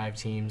 5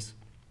 teams.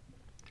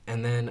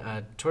 And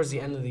then towards the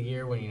end of the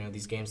year, when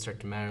these games start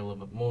to matter a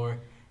little bit more,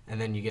 and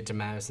then you get to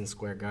Madison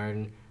Square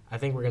Garden, I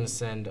think we're going to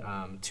send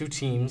 2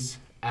 teams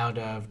out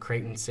of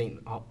Creighton,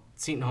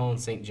 Seton Hall,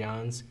 and St.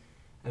 John's.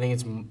 I think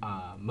it's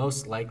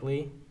most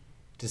likely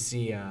to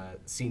see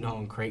Seton Hall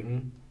and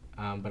Creighton,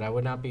 but I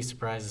would not be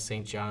surprised if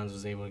St. John's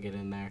was able to get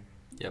in there.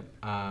 Yep.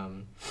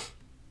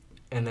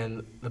 And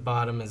then the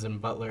bottom is in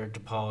Butler,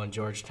 DePaul, and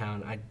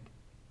Georgetown.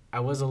 I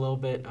was a little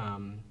bit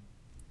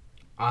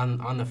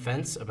on the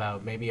fence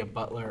about maybe a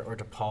Butler or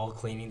DePaul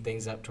cleaning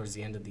things up towards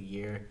the end of the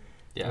year.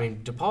 Yeah.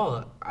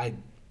 DePaul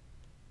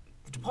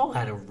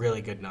had a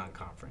really good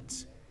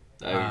non-conference.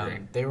 I agree.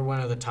 They were one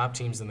of the top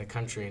teams in the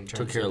country in terms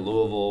Took care of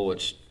Louisville,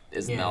 which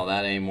isn't all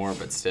that anymore,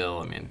 but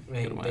still,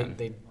 good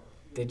win.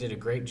 They did a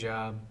great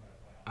job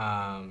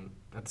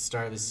at the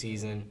start of the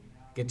season.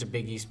 Get to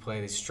Big East play.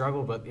 They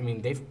struggle, but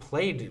they've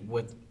played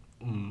with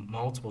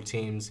multiple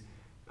teams.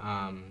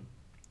 2-9,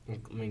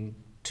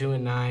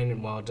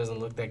 and while it doesn't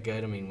look that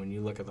good, when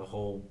you look at the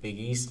whole Big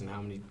East and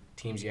how many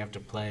teams you have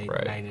to play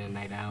night in and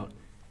night out,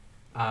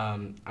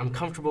 I'm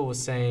comfortable with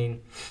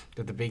saying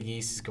that the Big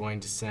East is going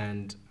to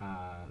send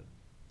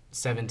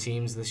 7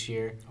 teams this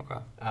year. Okay.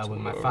 With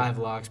my 5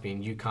 locks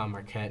being UConn,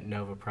 Marquette,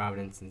 Nova,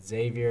 Providence, and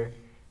Xavier.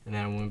 And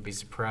then I wouldn't be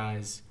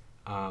surprised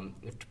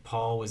if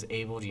DePaul was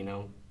able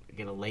to,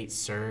 get a late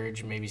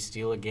surge, maybe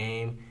steal a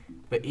game.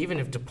 But even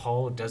if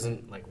DePaul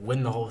doesn't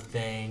win the whole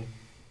thing,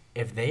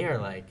 if they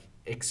are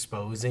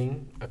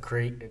exposing a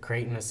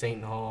Creighton, a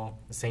Seton Hall,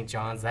 a St.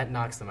 John's, that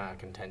knocks them out of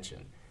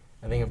contention.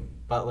 I think if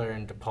Butler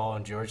and DePaul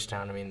and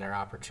Georgetown, their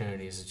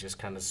opportunities is just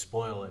kind of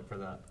spoil it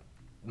for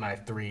my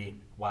 3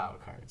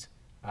 wild cards.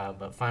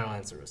 But final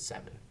answer was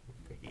 7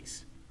 Big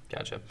East.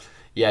 Gotcha.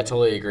 Yeah, I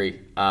totally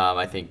agree.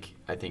 I think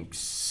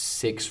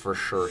 6 for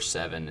sure.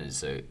 7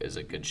 is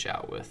a good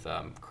shout with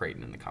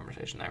Creighton in the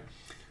conversation there.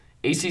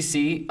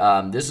 ACC.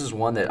 This is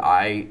one that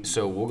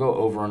so we'll go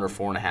over under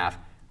 4.5.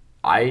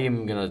 I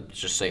am gonna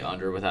just say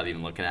under without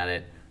even looking at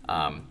it.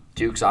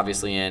 Duke's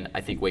obviously in. I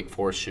think Wake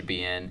Forest should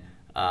be in.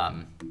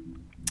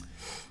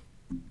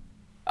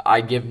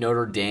 I give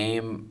Notre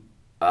Dame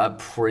a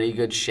pretty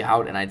good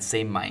shout, and I'd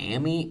say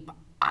Miami.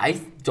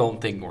 I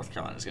don't think North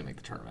Carolina is going to make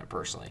the tournament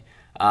personally.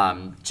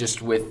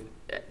 Just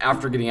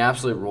after getting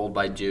absolutely rolled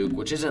by Duke,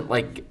 which isn't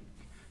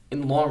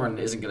in the long run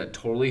isn't going to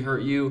totally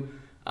hurt you.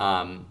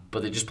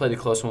 But they just played a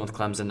close one with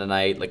Clemson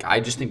tonight. I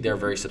just think they're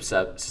very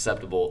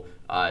susceptible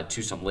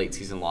to some late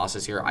season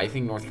losses here. I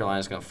think North Carolina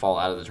is going to fall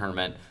out of the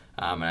tournament,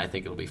 and I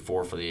think it'll be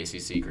 4 for the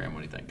ACC. Graham, what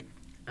do you think?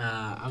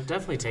 I'm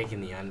definitely taking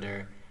the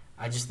under.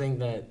 I just think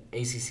that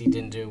ACC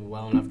didn't do a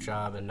well enough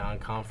job in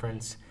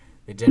non-conference.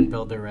 They didn't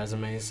build their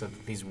resumes, so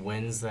these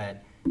wins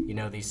that,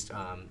 these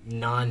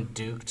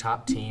non-Duke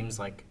top teams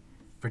like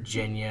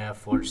Virginia,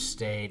 Florida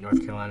State,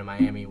 North Carolina,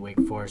 Miami, Wake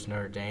Forest,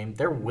 Notre Dame,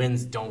 their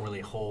wins don't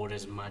really hold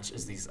as much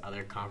as these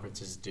other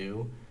conferences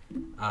do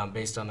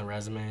based on the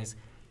resumes.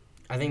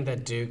 I think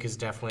that Duke is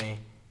definitely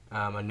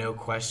a no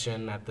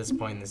question at this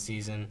point in the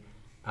season.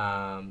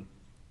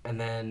 And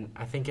then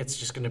I think it's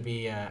just going to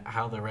be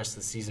how the rest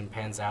of the season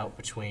pans out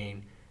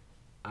between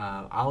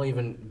I'll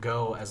even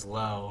go as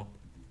low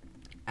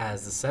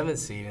as the 7th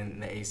seed in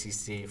the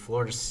ACC,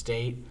 Florida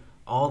State,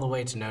 all the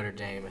way to Notre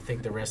Dame. I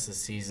think the rest of the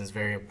season is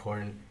very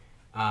important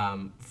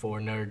for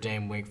Notre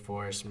Dame, Wake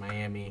Forest,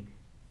 Miami,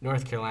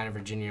 North Carolina,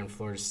 Virginia, and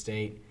Florida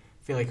State.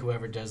 I feel like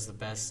whoever does the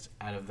best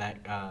out of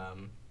that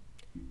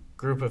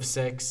group of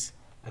 6,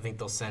 I think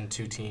they'll send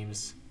 2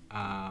 teams.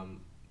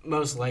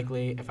 Most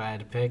likely, if I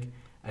had to pick,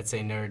 I'd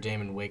say Notre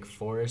Dame and Wake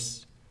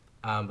Forest.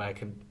 But I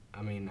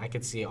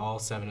could see all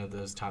 7 of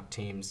those top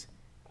teams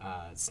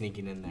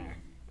sneaking in there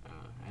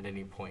at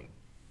any point.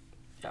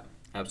 Yeah,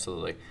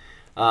 absolutely.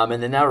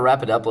 And then now to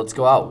wrap it up, let's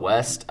go out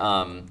west.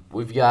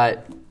 We've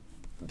got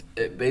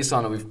based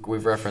on it,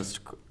 we've referenced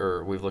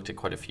or we've looked at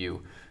quite a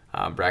few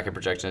bracket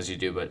projections as you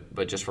do,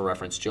 but just for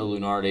reference, Joe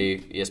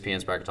Lunardi,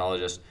 ESPN's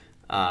bracketologist,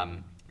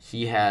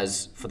 he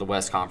has for the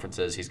West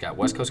conferences, he's got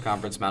West Coast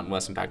Conference, Mountain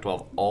West, and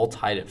Pac-12 all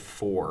tied at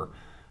 4.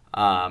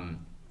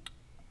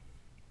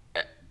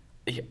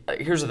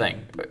 Here's the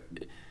thing,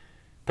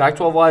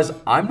 Pac-12 wise,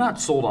 I'm not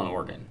sold on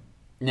Oregon.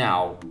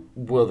 Now,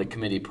 will the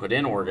committee put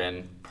in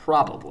Oregon?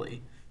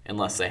 Probably,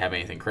 unless they have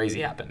anything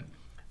crazy happen.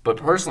 But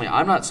personally,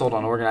 I'm not sold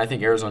on Oregon. I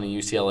think Arizona,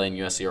 UCLA, and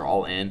USC are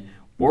all in.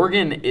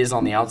 Oregon is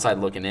on the outside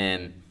looking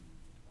in.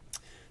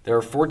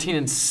 They're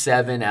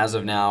 14-7 as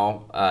of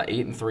now,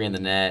 8-3 in the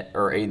net,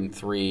 or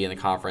 8-3 in the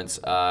conference,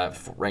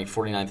 ranked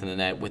 49th in the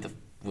net with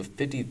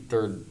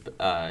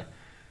 53rd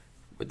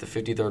with the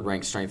 53rd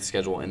ranked strength of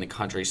schedule in the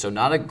country. So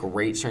not a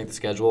great strength of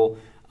schedule.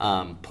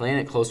 Playing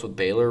it close with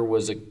Baylor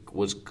was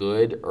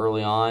good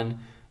early on,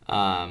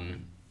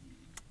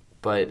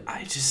 but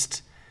I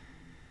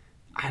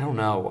don't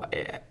know.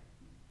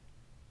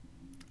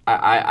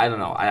 I don't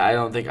know.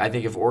 I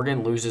think if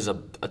Oregon loses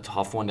a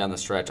tough one down the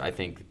stretch, I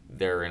think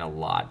they're in a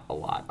lot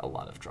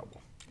of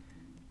trouble.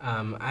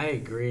 I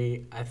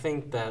agree. I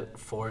think that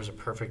 4 is a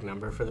perfect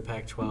number for the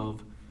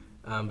Pac-12.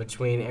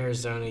 Between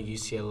Arizona,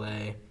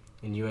 UCLA,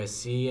 and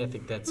USC, I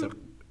think that's a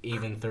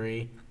even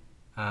 3.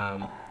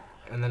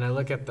 And then I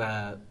look at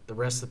the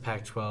rest of the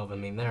Pac-12. I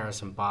mean, there are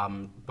some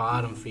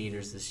bottom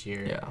feeders this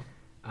year.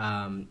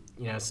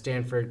 Yeah.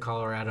 Stanford,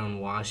 Colorado,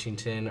 and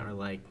Washington are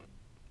like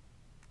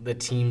the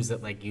teams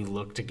that like you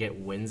look to get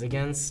wins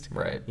against.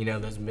 Right.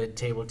 Those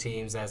mid-table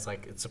teams. That's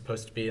like it's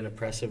supposed to be an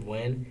impressive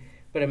win,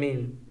 but I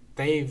mean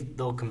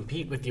they'll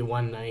compete with you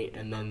one night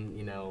and then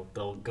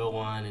they'll go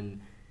on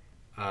and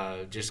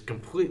just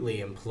completely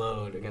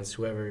implode against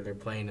whoever they're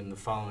playing in the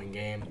following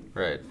game.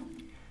 Right.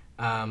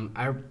 I'm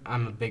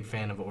a big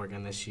fan of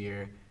Oregon this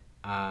year.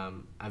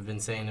 I've been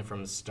saying it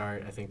from the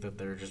start. I think that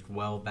they're just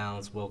well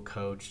balanced, well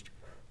coached.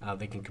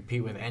 They can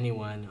compete with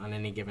anyone on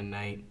any given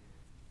night.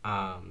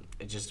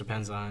 It just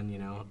depends on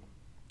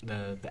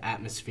the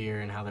atmosphere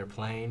and how they're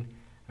playing.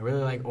 I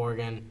really like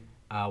Oregon.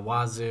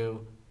 Wazoo,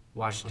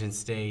 Washington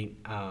State.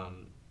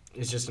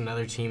 It's just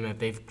another team that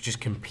they've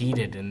just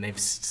competed and they've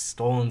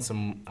stolen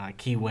some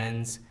key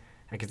wins.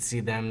 I could see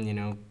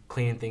them,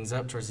 cleaning things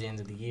up towards the end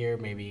of the year,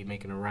 maybe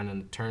making a run in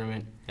the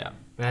tournament. Yeah.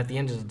 But at the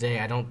end of the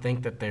day, I don't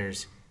think that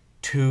there's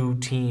 2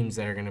 teams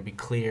that are going to be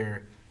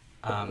clear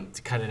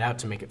to cut it out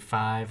to make it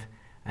 5.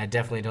 I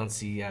definitely don't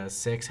see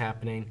 6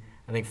 happening.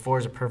 I think 4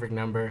 is a perfect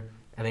number.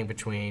 I think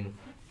between,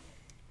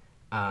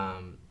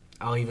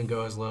 I'll even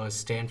go as low as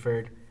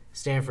Stanford,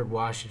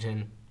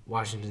 Washington,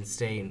 Washington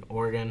State, and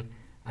Oregon.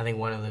 I think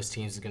one of those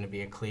teams is going to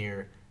be a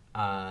clear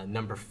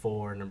number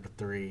 4, number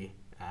 3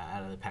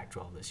 out of the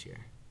Pac-12 this year.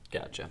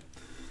 Gotcha.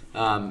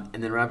 And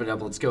then wrap it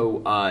up. Let's go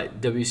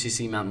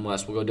WCC Mountain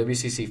West. We'll go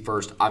WCC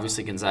first.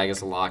 Obviously,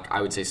 Gonzaga's a lock.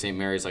 I would say St.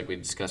 Mary's, like we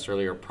discussed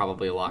earlier,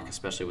 probably a lock,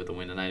 especially with the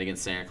win tonight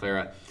against Santa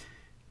Clara.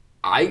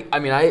 I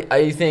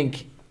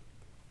think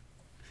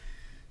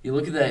you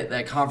look at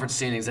that conference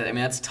standings.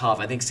 That's tough.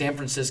 I think San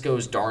Francisco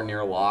is darn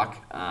near a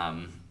lock,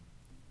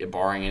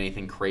 barring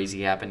anything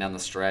crazy happen down the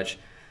stretch.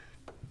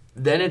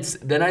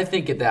 Then I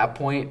think at that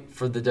point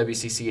for the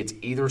WCC, it's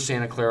either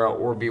Santa Clara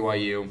or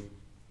BYU.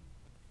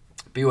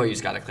 BYU's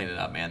got to clean it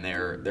up, man.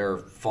 They're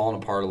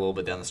falling apart a little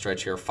bit down the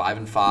stretch here.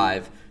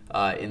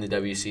 5-5 in the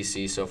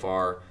WCC so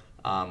far,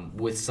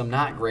 with some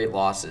not great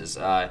losses.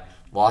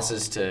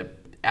 Losses to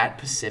at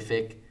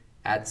Pacific,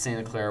 at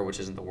Santa Clara, which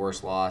isn't the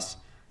worst loss,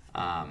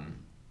 and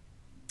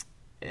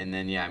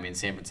then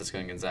San Francisco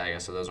and Gonzaga.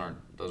 So those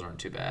aren't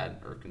too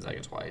bad, or Gonzaga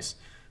twice.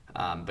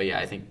 But yeah,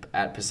 I think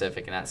at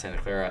Pacific and at Santa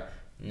Clara,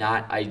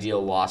 not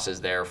ideal losses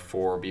there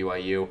for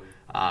BYU.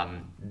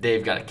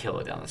 They've got to kill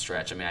it down the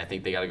stretch. I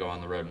think they got to go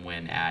on the road and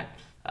win at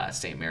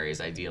St.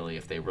 Mary's, ideally,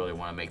 if they really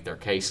want to make their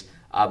case.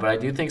 But I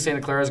do think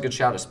Santa Clara is a good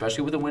shout,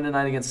 especially with the win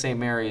tonight against St.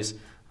 Mary's.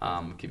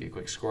 Give you a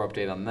quick score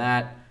update on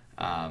that.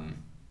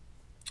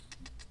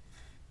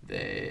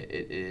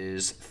 It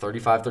is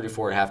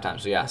 35-34 at halftime.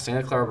 So, yeah,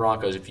 Santa Clara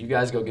Broncos, if you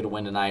guys go get a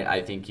win tonight,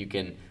 I think you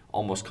can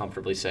almost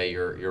comfortably say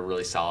you're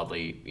really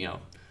solidly,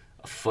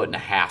 a foot and a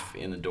half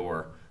in the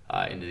door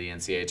into the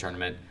NCAA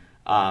tournament.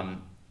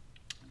 And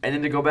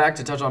then to go back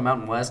to touch on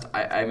Mountain West,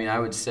 I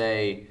would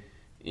say,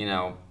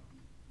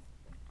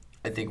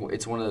 I think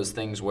it's one of those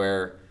things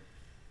where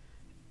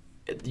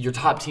your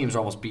top teams are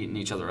almost beating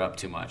each other up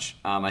too much.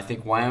 I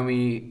think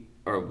Wyoming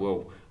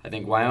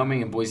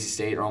and Boise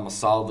State are almost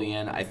solidly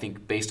in. I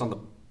think based on the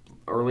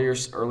earlier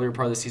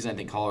part of the season, I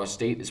think Colorado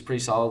State is pretty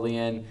solidly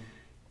in.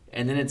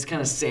 And then it's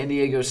kind of San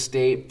Diego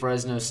State,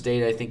 Fresno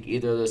State. I think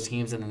either of those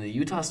teams. And then the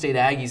Utah State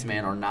Aggies,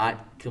 man, are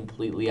not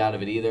completely out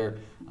of it either.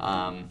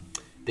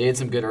 They had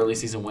some good early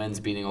season wins,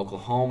 beating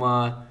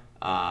Oklahoma,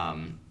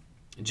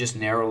 just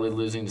narrowly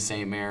losing to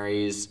St.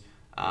 Mary's.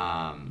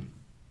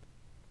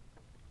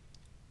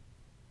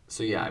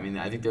 So, yeah,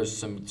 I think there's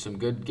some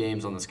good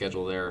games on the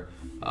schedule there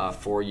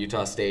for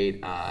Utah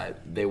State.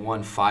 They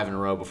won 5 in a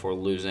row before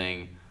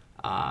losing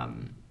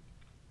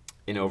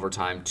in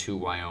overtime to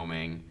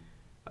Wyoming.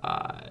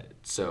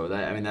 So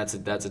that's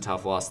a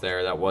tough loss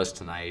there. That was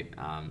tonight.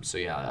 So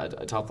yeah,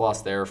 a tough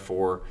loss there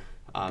for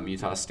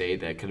Utah State.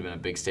 That could have been a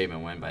big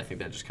statement win, but I think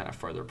that just kind of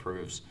further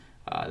proves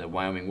that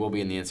Wyoming will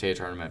be in the NCAA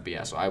tournament. But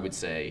yeah, so I would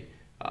say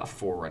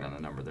 4 right on the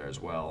number there as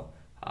well.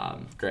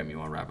 Graham, you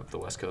want to wrap up the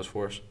West Coast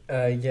for us?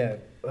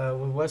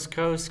 With West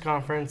Coast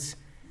Conference,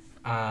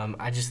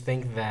 I just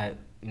think that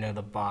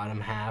the bottom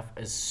half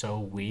is so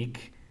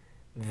weak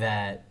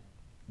that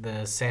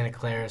the Santa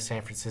Clara,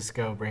 San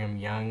Francisco, Brigham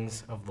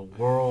Youngs of the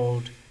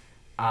world,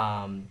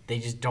 they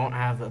just don't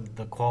have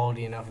the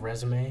quality enough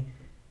resume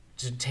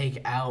to take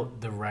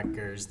out the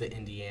Rutgers, the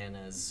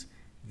Indianas,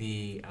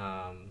 the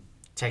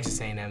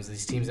Texas A&Ms,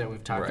 these teams that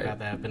we've talked about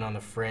that have been on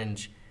the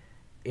fringe.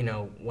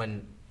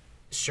 When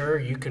sure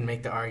you can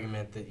make the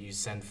argument that you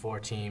send 4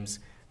 teams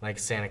like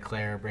Santa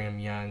Clara, Brigham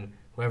Young,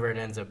 whoever it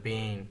ends up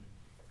being.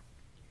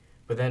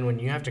 But then when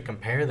you have to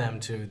compare them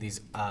to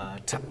these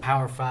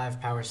Power 5,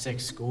 Power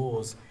 6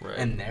 schools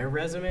and their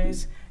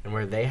resumes and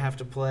where they have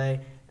to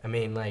play, I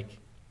mean, like,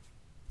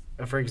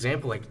 for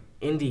example, like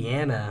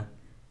Indiana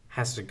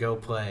has to go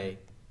play,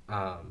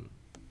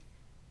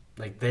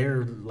 like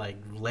their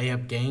like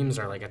layup games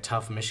are like a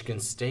tough Michigan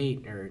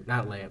State, or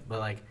not layup, but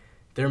like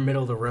their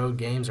middle of the road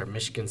games are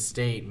Michigan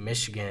State,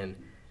 Michigan,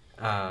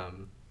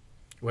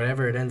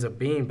 whatever it ends up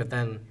being. But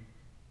then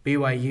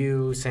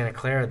BYU, Santa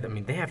Clara, I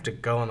mean, they have to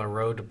go on the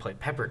road to play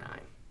Pepperdine.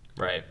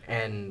 Right.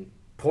 And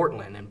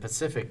Portland and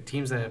Pacific,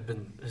 teams that have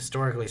been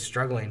historically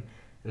struggling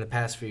in the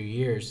past few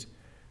years.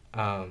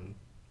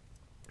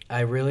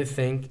 I really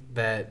think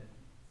that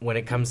when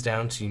it comes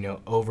down to,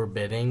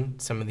 overbidding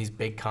some of these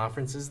big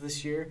conferences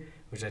this year,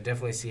 which I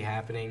definitely see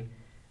happening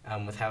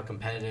with how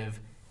competitive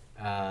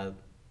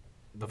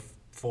the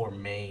 4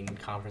 main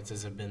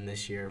conferences have been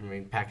this year. I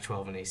mean,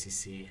 Pac-12 and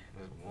ACC,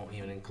 I won't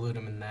even include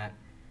them in that.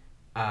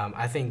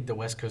 I think the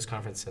West Coast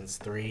Conference sends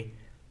 3,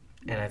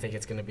 and I think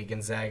it's going to be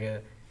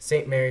Gonzaga,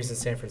 St. Mary's, and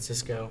San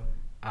Francisco.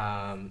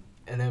 And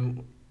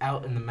then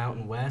out in the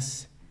Mountain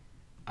West,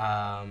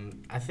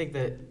 I think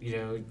that,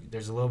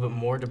 there's a little bit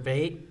more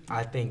debate.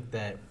 I think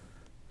that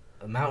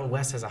the Mountain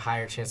West has a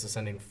higher chance of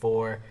sending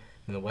 4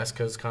 than the West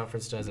Coast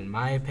Conference does, in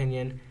my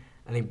opinion.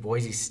 I think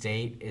Boise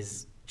State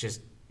is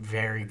just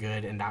very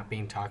good and not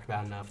being talked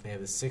about enough. They have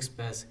the 6th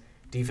best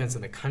defense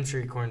in the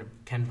country, according to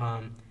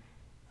KenPom.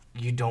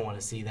 You don't want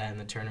to see that in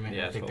the tournament.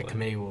 Yeah, I think totally. the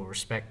committee will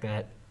respect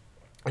that.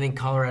 I think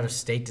Colorado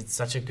State did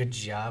such a good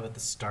job at the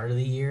start of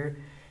the year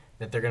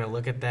that they're going to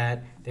look at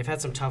that. They've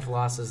had some tough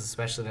losses,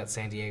 especially that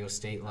San Diego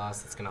State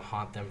loss that's going to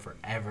haunt them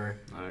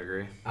forever. I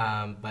agree.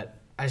 But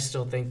I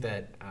still think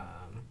that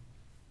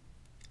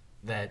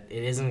that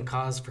it isn't a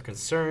cause for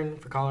concern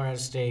for Colorado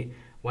State.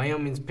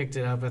 Wyoming's picked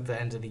it up at the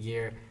end of the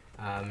year.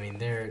 I mean,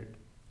 they're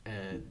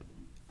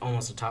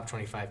almost a top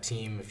 25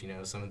 team if,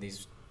 some of the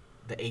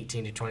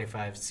 18 to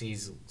 25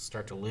 seeds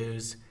start to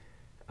lose.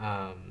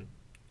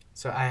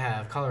 So I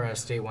have Colorado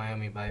State,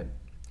 Wyoming by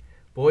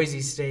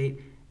Boise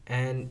State.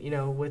 And,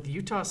 with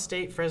Utah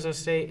State, Fresno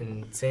State,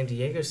 and San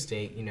Diego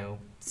State,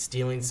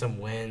 stealing some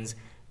wins,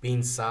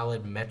 being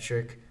solid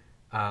metric,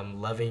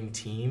 loving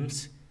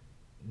teams,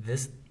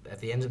 at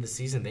the end of the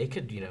season, they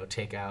could,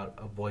 take out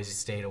a Boise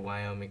State, a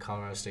Wyoming,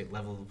 Colorado State,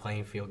 level the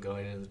playing field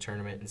going into the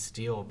tournament and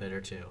steal a bid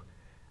or 2.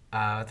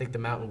 I think the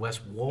Mountain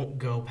West won't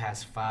go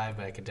past 5,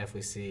 but I could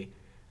definitely see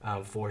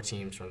 4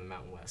 teams from the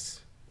Mountain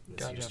West in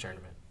this year's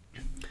tournament.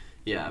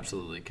 Yeah,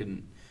 absolutely.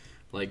 Couldn't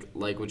like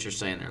what you're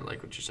saying there.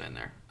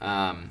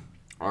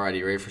 Alrighty,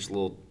 you ready for some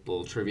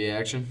little trivia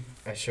action?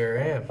 I sure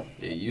am.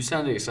 Yeah, you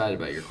sounded excited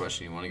about your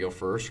question. You want to go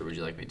first, or would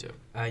you like me to?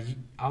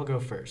 I'll go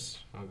first.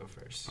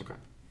 Okay.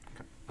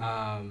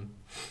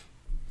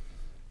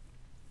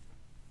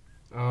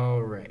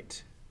 All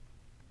right.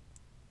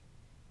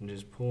 I'm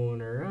just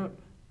pulling her up.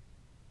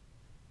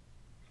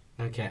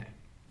 Okay.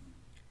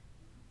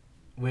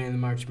 Winning the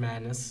March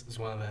Madness is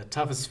one of the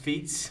toughest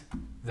feats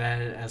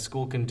that a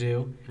school can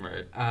do.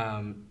 Right.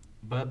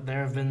 But there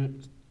have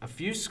been a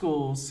few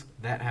schools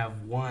that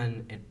have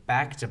won it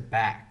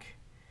back-to-back.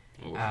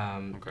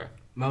 Okay.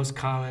 Most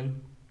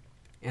common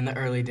in the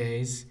early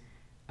days,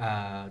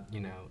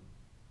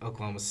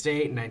 Oklahoma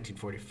State in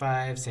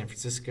 1945, San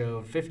Francisco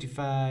in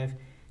 55,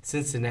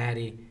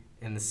 Cincinnati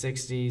in the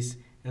 60s,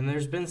 and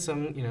there's been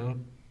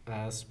some,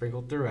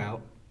 sprinkled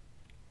throughout.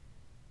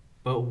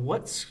 But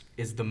what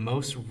is the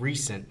most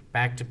recent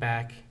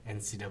back-to-back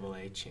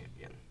NCAA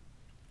champion?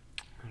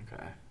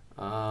 Okay.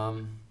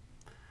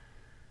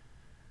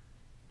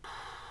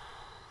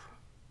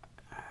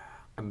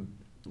 I'm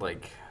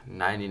like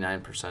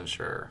 99%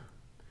 sure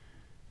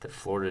that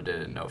Florida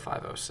did it in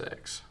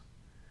 05-06.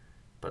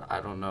 But I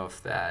don't know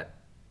if that.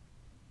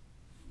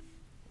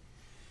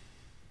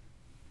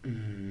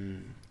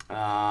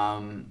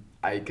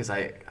 Because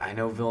I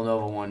know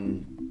Villanova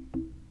won.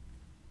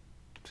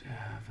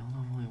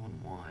 Villanova only won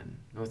 1.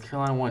 North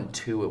Carolina won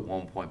 2 at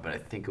one point, but I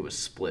think it was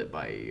split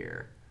by a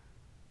year.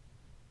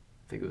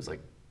 I think it was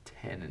like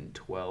 10 and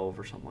 12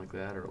 or something like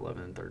that, or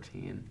 11 and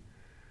 13.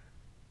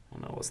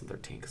 Well, no, it wasn't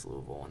 13 because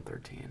Louisville won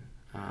 13.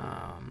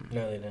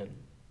 No, they didn't.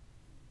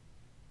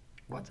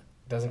 What?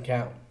 Doesn't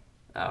count.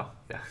 Oh,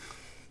 yeah.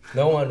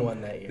 No one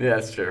won that year. Yeah,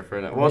 that's true. For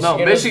enough. Well,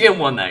 Michigan Michigan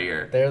won that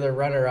year. They're the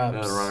runner-ups.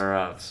 They're the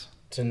runner-ups.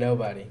 To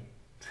nobody.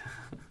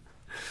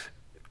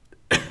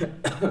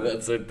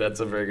 That's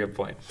a very good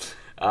point.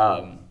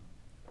 I'm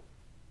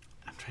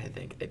trying to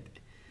think.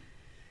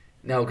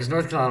 No, because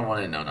North Carolina won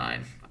it in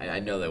 09. I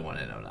know they won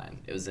it in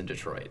 09. It was in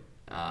Detroit.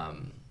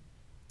 But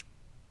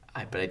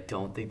I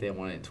don't think they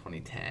won it in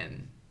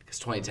 2010. Because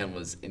 2010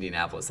 was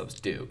Indianapolis. That was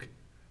Duke.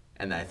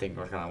 And I think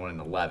North Carolina won in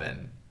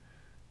 11.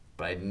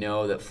 But I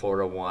know that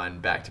Florida won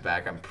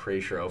back-to-back. I'm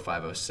pretty sure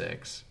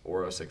 05-06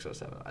 or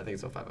 06-07. I think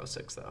it's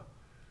 05-06, though.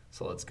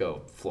 So let's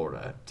go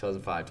Florida.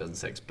 2005,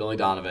 2006. Billy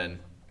Donovan.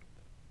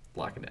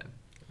 Lock it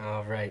in.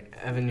 All right.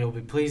 Evan, you'll be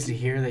pleased to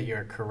hear that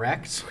you're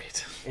correct.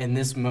 Sweet. In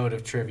this mode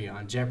of trivia.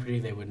 On Jeopardy,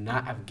 they would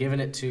not have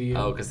given it to you.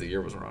 Oh, because the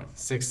year was wrong.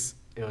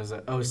 It was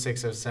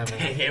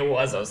 06-07. It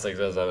was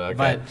 06-07. Okay.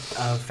 But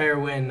a fair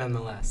win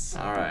nonetheless.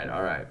 All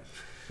right.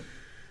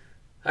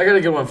 I got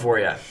a good one for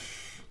you.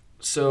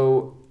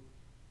 So,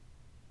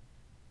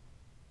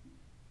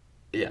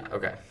 yeah,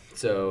 okay.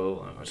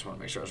 So, I just want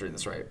to make sure I was reading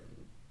this right.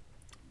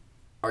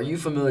 Are you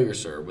familiar,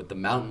 sir, with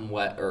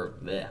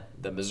the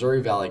the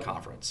Missouri Valley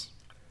Conference?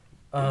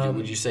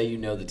 Would you say you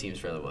know the teams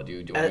fairly well? Do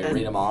you want me to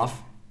read them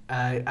off?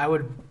 I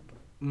would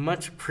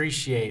much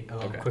appreciate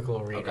a quick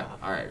little read off.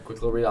 All right, quick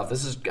little read off.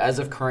 This is as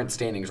of current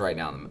standings right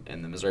now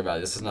in the Missouri Valley.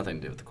 This has nothing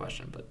to do with the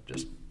question, but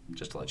just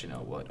to let you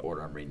know what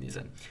order I'm reading these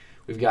in.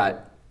 We've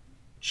got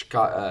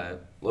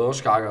Loyola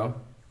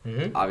Chicago.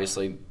 Mm-hmm.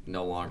 Obviously,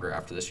 no longer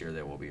after this year.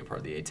 They will be a part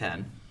of the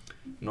A-10.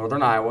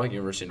 Northern Iowa,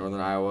 University of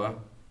Northern Iowa.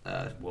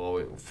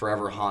 Will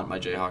forever haunt my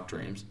Jayhawk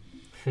dreams.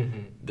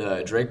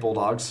 The Drake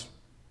Bulldogs,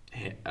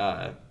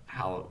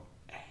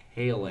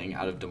 hailing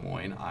out of Des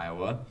Moines,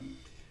 Iowa.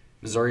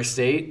 Missouri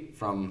State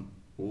from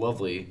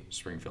lovely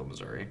Springfield,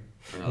 Missouri.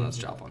 Or no, that's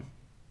Joplin.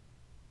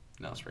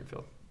 No,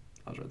 Springfield.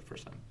 I was right the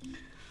first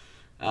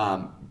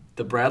time.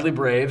 The Bradley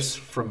Braves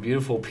from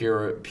beautiful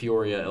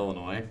Peoria,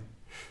 Illinois.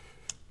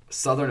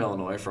 Southern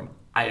Illinois from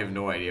I have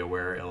no idea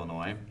where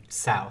Illinois.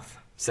 South,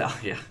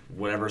 yeah,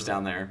 whatever's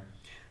down there.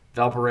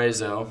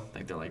 Valparaiso, I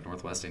think they're like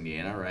northwest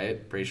Indiana,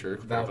 right? Pretty sure.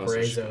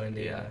 Valparaiso,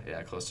 Indiana.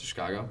 Yeah, close to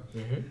Chicago.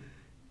 Mm-hmm.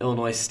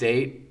 Illinois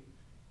State,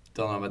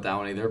 don't know about that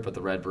one either, but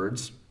the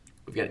Redbirds.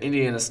 We've got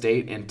Indiana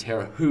State and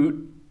Terre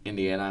Haute,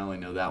 Indiana. I only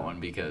know that one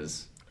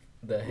because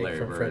the Hick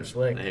from Bird, French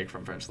Lick. The Hick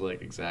from French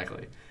Lick,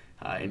 exactly.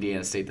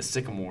 Indiana State, the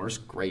Sycamores,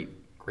 great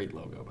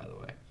logo, by the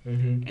way.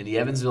 Mm-hmm. And the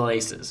Evansville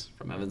Aces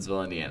from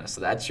Evansville, Indiana.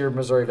 So that's your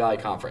Missouri Valley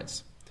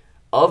Conference.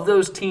 Of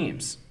those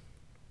teams,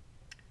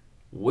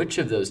 which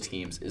of those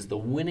teams is the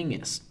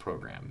winningest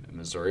program in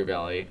Missouri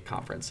Valley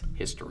Conference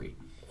history?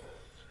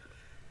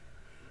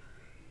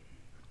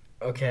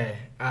 Okay.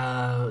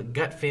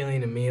 Gut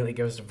feeling immediately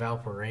goes to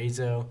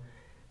Valparaiso.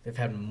 They've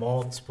had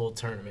multiple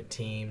tournament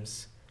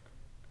teams.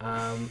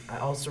 I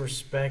also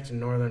respect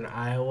Northern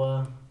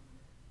Iowa,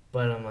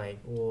 but I'm like,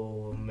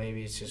 well,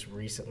 maybe it's just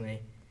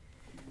recently.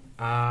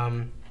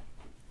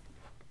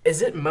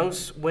 Is it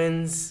most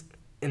wins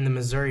in the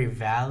Missouri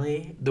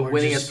Valley? The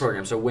winningest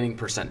program, so winning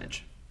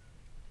percentage.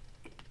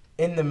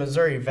 In the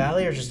Missouri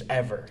Valley or just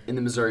ever? In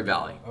the Missouri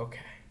Valley.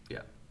 Okay.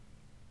 Yeah.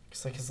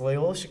 It's like, has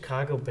Loyola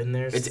Chicago been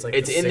there since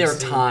It's in their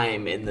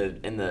time in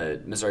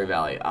the Missouri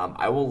Valley.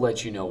 I will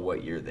let you know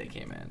what year they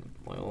came in.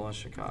 Loyola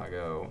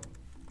Chicago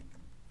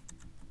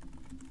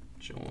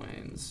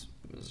joins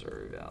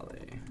Missouri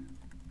Valley.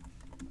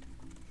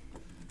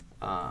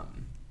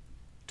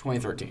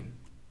 2013.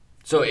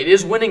 So it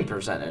is winning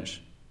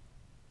percentage.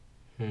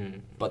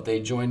 But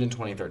they joined in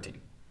 2013.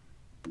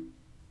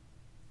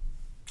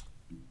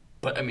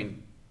 But I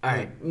mean,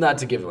 not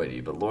to give away to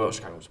you, but Loyola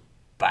Chicago was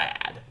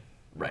bad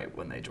right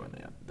when they joined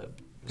the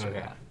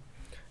Missouri Valley.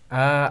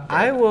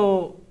 I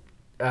will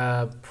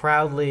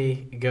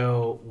proudly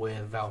go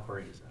with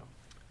Valparaiso.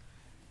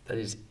 That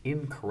is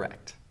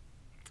incorrect.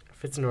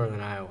 If it's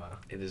Northern Iowa.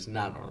 It is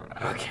not Northern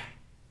Iowa. Okay.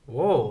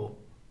 Whoa.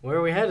 Where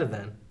are we headed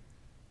then?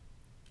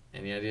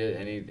 Any idea?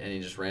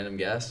 Any just random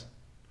guess?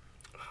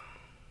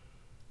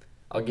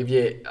 I'll give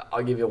you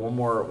one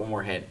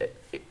more hint.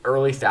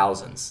 Early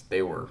thousands,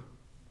 they were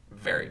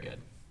very good.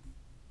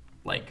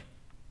 Like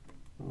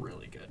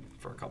really good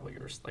for a couple of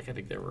years. Like I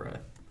think they were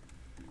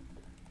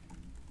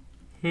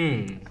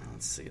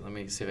Let's see. Let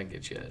me see if I can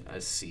get you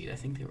a seed. I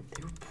think they were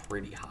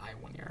pretty high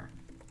one year.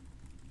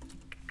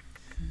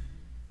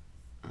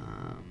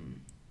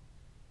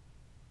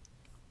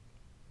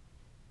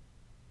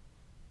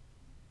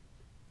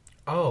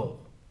 Oh.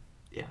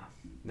 Yeah.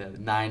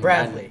 Nine.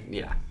 Bradley.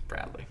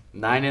 Bradley.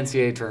 9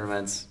 NCAA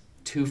tournaments,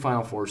 2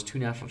 Final Fours, 2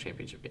 national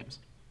championship games.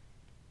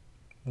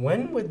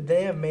 When would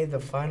they have made the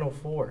Final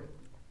Four?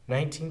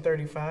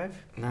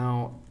 1935?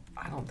 No,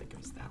 I don't think it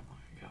was that long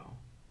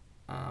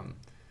ago.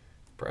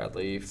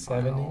 Bradley,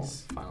 Final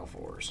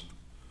Fours.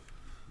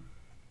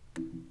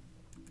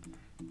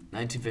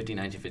 1950,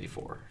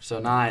 1954. So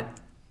not...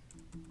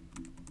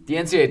 The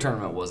NCAA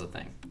tournament was a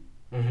thing.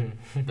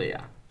 Mm-hmm. But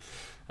yeah.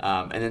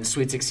 And then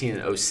Sweet 16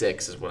 in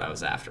 06 is what I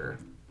was after.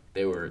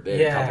 They had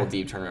a couple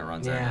deep tournament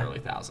runs in the early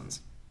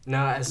thousands.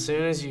 No, as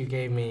soon as you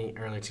gave me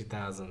early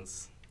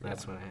 2000s,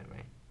 that's when it hit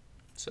me.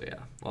 So, yeah.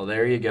 Well,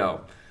 there you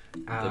go.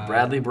 The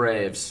Bradley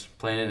Braves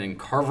playing in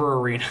Carver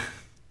Arena.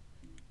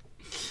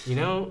 You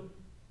know,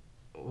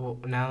 well,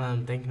 now that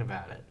I'm thinking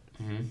about it,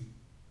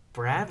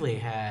 Bradley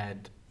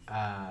had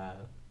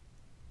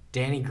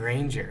Danny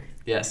Granger.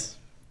 Yes.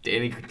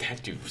 That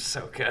dude was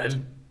so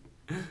good.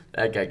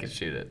 That guy could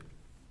shoot it.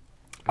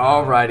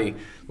 Alrighty,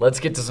 let's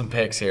get to some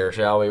picks here,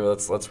 shall we?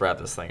 Let's wrap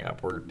this thing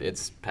up.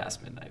 It's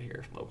past midnight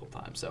here, local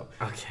time, so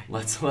Okay.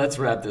 let's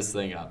wrap this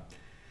thing up.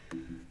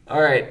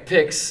 All right,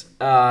 picks. We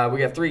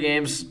got 3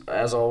 games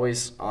as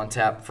always on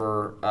tap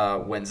for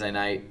Wednesday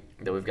night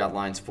that we've got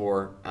lines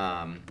for,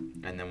 and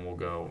then we'll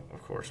go,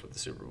 of course, with the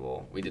Super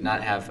Bowl. We did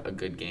not have a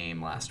good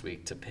game last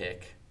week to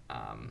pick,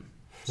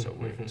 so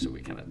we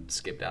kind of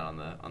skipped out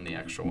on the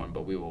extra one,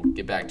 but we will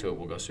get back to it.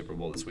 We'll go Super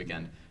Bowl this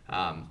weekend.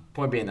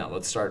 Point being that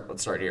let's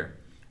start here.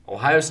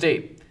 Ohio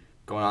State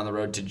going on the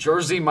road to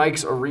Jersey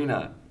Mike's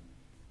Arena.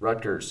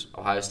 Rutgers,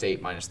 Ohio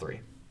State -3.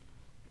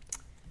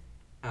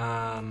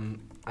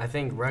 I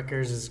think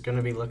Rutgers is going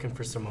to be looking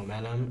for some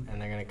momentum,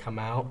 and they're going to come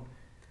out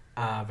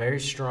very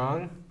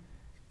strong.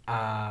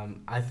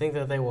 I think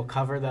that they will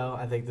cover, though.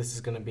 I think this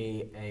is going to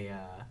be a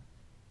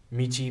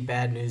Michi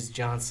Bad News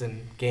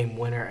Johnson game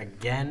winner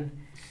again.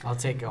 I'll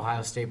take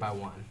Ohio State by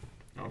 1.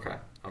 Okay.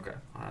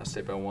 Ohio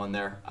State by 1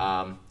 there.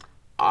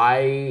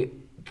 I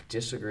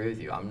disagree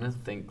with you. I'm going to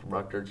think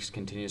Rutgers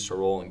continues to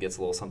roll and gets a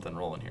little something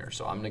rolling here.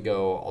 So I'm going to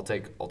go, I'll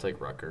take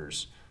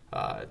Rutgers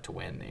to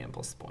win and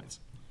plus the points.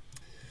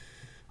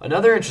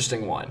 Another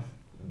interesting one,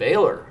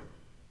 Baylor,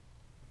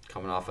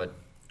 coming off an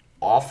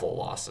awful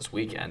loss this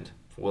weekend.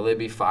 Will they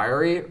be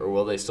fiery or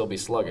will they still be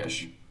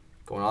sluggish?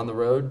 Going on the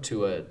road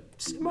to a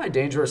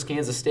semi-dangerous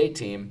Kansas State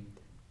team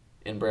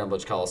in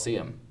Bramlage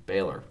Coliseum,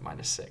 Baylor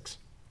 -6.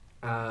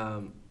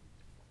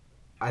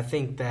 I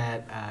think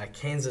that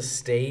Kansas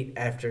State,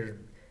 after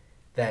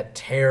that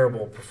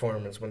terrible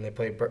performance when they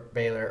played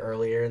Baylor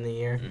earlier in the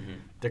year,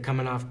 they're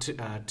coming off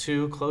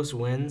 2 close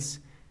wins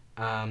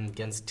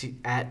against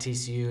at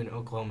TCU and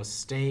Oklahoma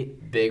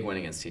State. Big win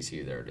against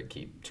TCU there to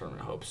keep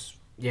tournament hopes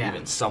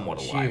even somewhat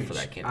alive huge. for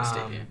that Kansas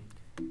State game.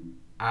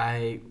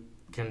 I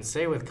can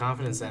say with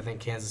confidence that I think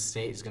Kansas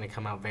State is going to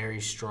come out very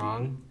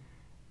strong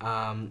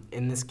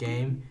in this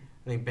game.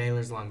 I think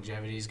Baylor's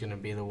longevity is going to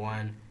be the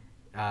one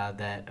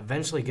that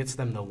eventually gets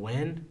them the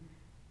win.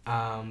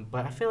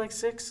 But I feel like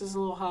 6 is a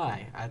little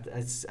high.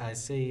 I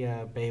see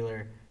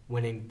Baylor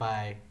winning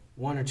by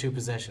 1 or 2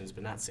 possessions,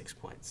 but not 6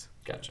 points.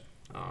 Gotcha.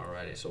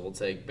 Alrighty, so we'll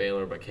take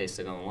Baylor by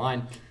K-State on the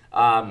line.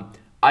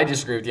 I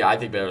disagree with you. I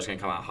think Baylor's going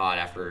to come out hot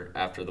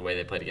after the way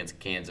they played against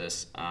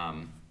Kansas.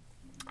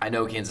 I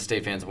know Kansas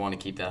State fans want to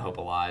keep that hope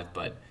alive,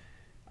 but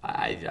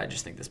I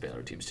just think this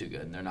Baylor team's too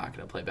good, and they're not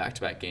going to play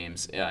back-to-back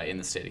games in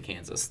the state of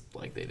Kansas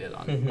like they did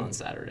on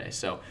Saturday.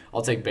 So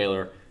I'll take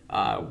Baylor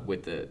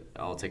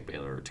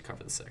to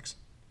cover the 6.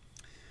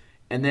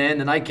 And then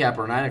the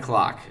nightcapper, 9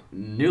 o'clock,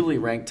 newly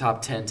ranked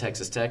top 10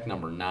 Texas Tech,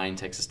 number 9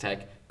 Texas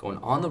Tech, going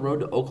on the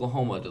road to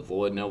Oklahoma to the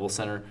Lloyd Noble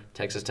Center.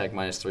 Texas Tech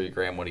 -3.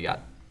 Graham, what do you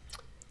got?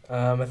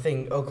 I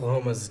think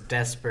Oklahoma's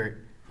desperate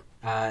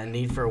in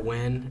need for a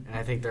win, and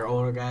I think their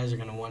older guys are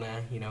going to want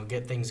to,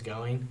 get things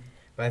going.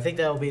 But I think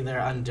that will be their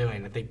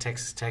undoing. I think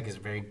Texas Tech is a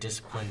very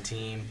disciplined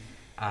team.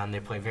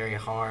 They play very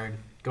hard.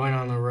 Going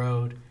on the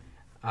road,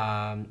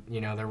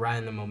 they're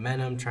riding the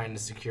momentum, trying to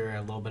secure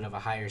a little bit of a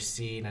higher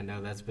seed. I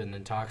know that's been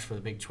in talks for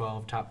the Big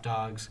 12 top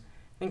dogs.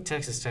 I think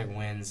Texas Tech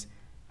wins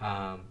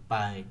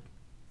by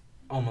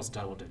almost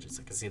double digits.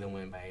 I can see them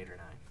win by 8 or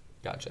 9.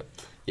 Gotcha.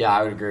 Yeah,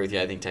 I would agree with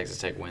you. I think Texas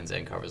Tech wins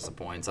and covers the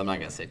points. I'm not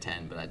going to say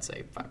 10, but I'd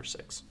say 5 or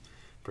 6.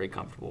 Pretty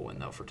comfortable win,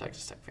 though, for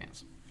Texas Tech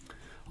fans.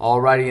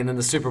 Alrighty, and then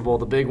the Super Bowl,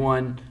 the big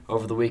one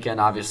over the weekend.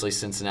 Obviously,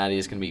 Cincinnati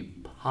is going to be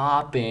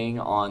popping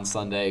on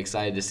Sunday.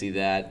 Excited to see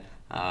that.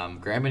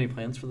 Graham, any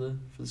plans for the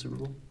Super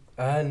Bowl?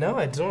 No,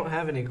 I don't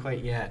have any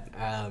quite yet.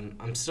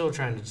 I'm still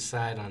trying to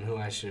decide on who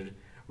I should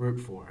root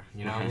for.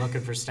 I'm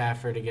looking for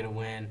Stafford to get a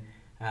win.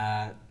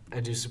 I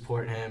do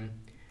support him.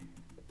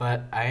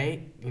 But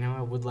I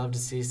would love to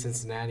see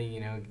Cincinnati,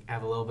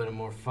 have a little bit of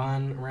more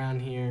fun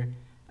around here.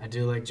 I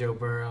do like Joe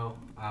Burrow.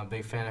 I'm a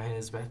big fan of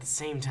his. But at the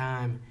same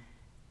time,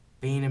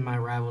 being in my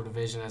rival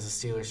division as a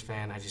Steelers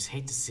fan, I just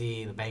hate to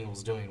see the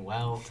Bengals doing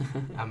well.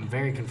 I'm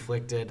very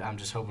conflicted. I'm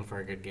just hoping for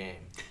a good game.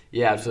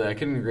 Yeah, absolutely. I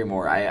couldn't agree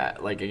more. I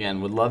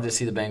would love to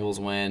see the Bengals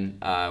win.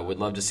 Would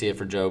love to see it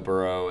for Joe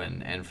Burrow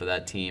and for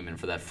that team and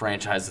for that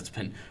franchise that's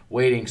been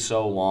waiting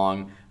so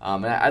long.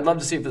 And I'd love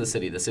to see it for the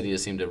city. The city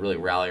has seemed to really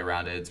rally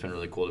around it. It's been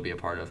really cool to be a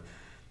part of.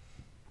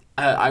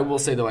 I will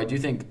say, though, I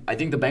think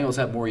the Bengals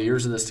have more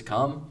years of this to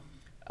come.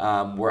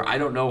 Where I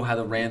don't know how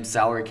the Rams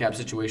salary cap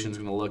situation is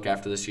going to look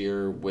after this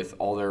year with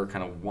all their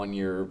kind of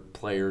one-year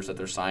players that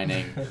they're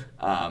signing.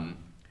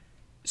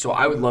 So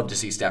I would love to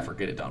see Stafford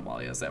get it done while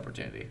he has the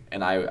opportunity.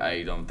 And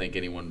I don't think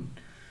anyone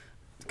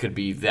could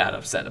be that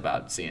upset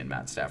about seeing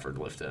Matt Stafford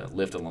lift a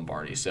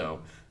Lombardi.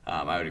 So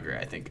I would agree.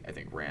 I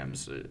think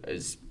Rams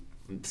is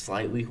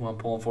slightly who I'm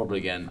pulling for. But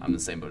again, I'm in the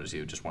same boat as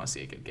you. Just want to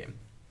see a good game.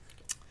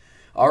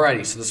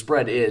 Alrighty, so the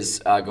spread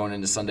is going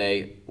into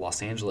Sunday,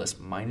 Los Angeles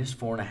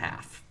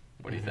 -4.5.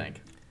 What do you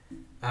think?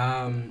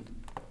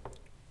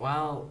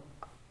 Well,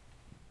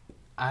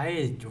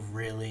 I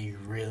really,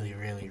 really,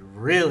 really,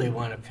 really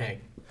want to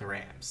pick the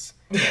Rams.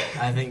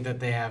 I think that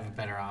they have a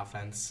better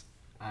offense.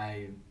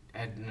 I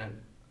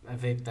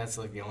think that's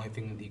like the only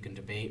thing that you can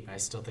debate, but I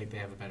still think they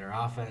have a better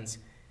offense.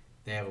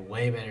 They have a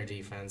way better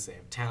defense. They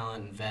have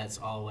talent and vets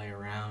all the way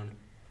around.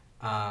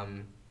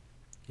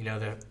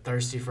 They're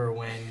thirsty for a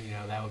win.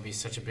 That would be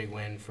such a big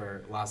win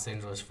for Los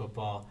Angeles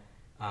football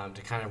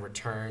to kind of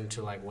return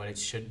to like what it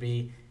should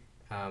be.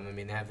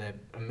 They have that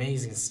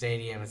amazing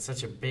stadium. It's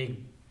such a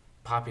big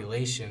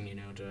population,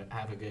 to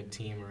have a good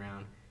team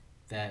around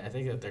that I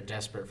think that they're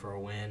desperate for a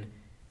win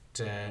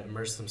to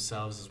immerse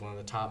themselves as one of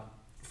the top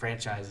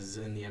franchises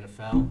in the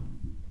NFL.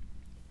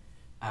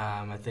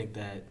 I think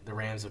that the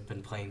Rams have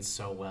been playing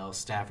so well.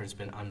 Stafford's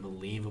been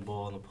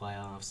unbelievable in the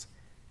playoffs.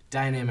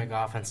 Dynamic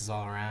offenses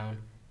all around.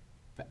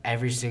 But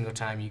every single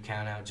time you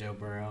count out Joe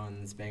Burrow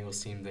and this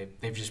Bengals team,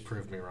 they've just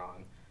proved me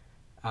wrong.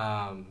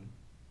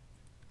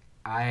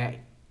 I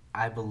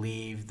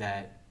believe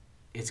that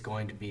it's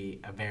going to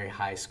be a very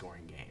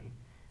high-scoring game.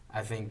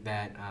 I think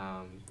that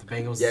the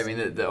Bengals... Yeah,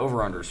 the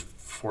over-under is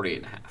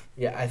 48.5.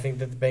 Yeah, I think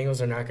that the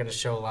Bengals are not going to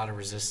show a lot of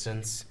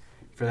resistance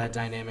for that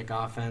dynamic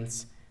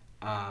offense.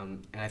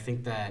 And I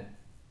think that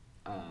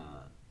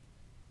I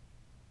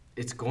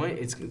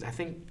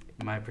think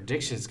my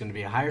prediction is going to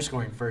be a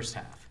higher-scoring first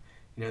half.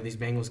 These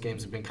Bengals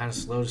games have been kind of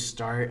slow to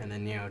start, and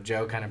then,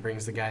 Joe kind of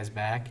brings the guys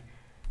back.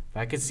 But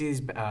I could see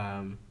these...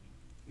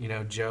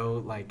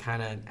 Joe like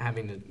kind of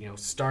having to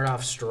start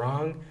off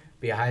strong,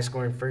 be a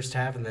high-scoring first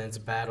half, and then it's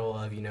a battle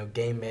of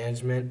game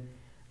management,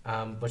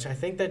 which I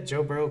think that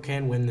Joe Burrow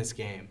can win this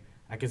game.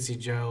 I could see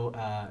Joe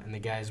and the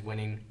guys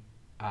winning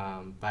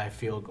by a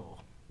field goal.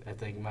 I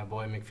think my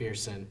boy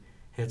McPherson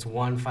hits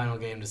one final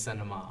game to send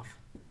him off.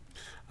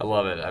 I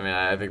love it.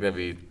 I think that'd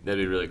be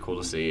really cool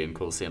to see, and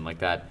cool to see him like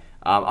that.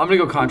 I'm gonna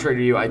go contrary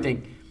to you. I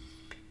think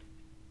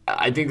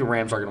the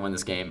Rams are gonna win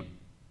this game.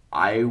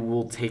 I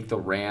will take the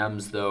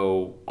Rams,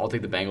 though. I'll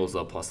take the Bengals,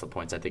 though, plus the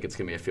points. I think it's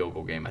going to be a field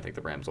goal game. I think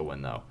the Rams will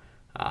win, though,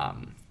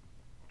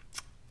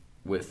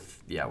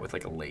 with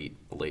like a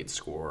late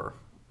score.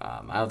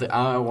 I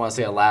don't want to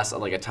say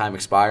a time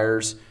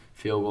expires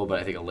field goal, but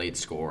I think a late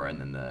score,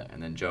 and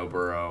then Joe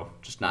Burrow,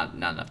 just not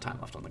enough time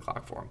left on the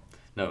clock for him.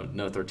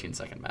 No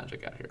 13-second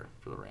magic out here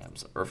for the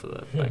Rams or for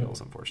the Bengals,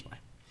 unfortunately.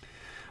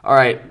 All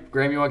right,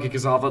 Graham, you want to kick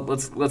us off?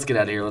 Let's get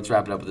out of here. Let's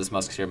wrap it up with this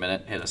Musketeer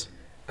Minute. Hit us.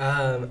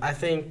 I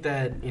think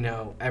that,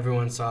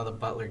 everyone saw the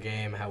Butler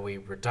game, how we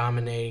were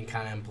dominating,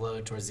 kind of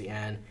imploded towards the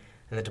end,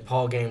 and the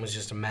DePaul game was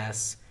just a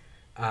mess.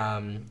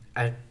 I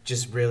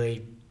just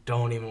really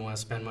don't even want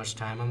to spend much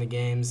time on the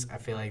games. I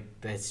feel like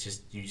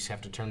you just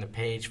have to turn the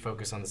page,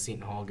 focus on the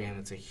Seton Hall game.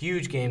 It's a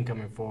huge game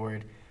coming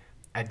forward.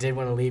 I did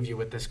want to leave you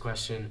with this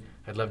question.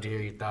 I'd love to hear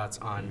your thoughts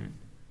on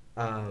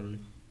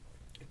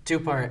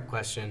two-part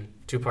question,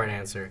 two-part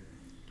answer.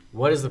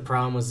 What is the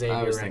problem with Xavier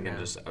I was right now?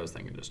 I was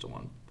thinking just a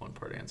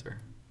one-part answer.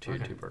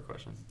 Two-part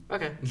question.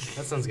 Okay,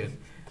 that sounds good.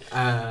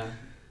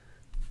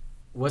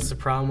 What's the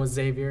problem with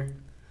Xavier?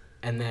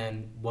 And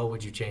then what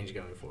would you change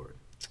going forward?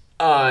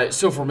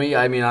 So for me,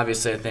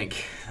 obviously I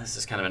think this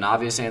is kind of an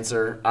obvious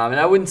answer. And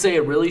I wouldn't say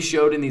it really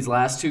showed in these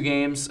last two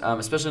games,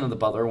 especially on the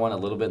Butler one, a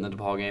little bit in the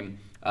DePaul game,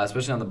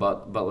 especially on the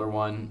Butler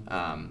one.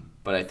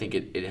 But I think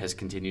it has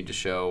continued to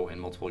show in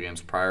multiple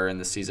games prior in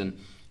this season.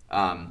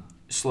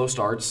 Slow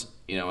starts,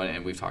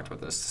 and we've talked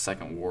about this. The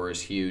second war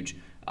is huge.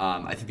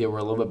 I think they were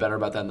a little bit better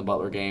about that in the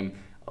Butler game,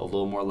 a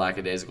little more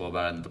lackadaisical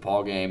about it in the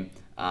DePaul game.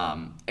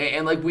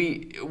 And like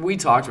we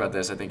talked about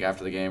this, I think,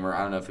 after the game, or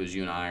I don't know if it was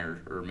you and I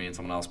or me and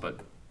someone else,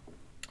 but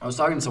I was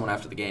talking to someone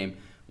after the game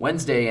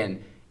Wednesday,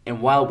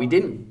 and while we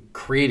didn't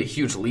create a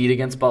huge lead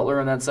against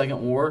Butler in that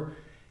second war,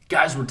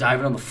 guys were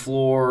diving on the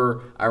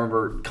floor. I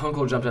remember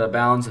Kunkel jumped out of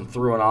bounds and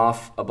threw it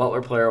off a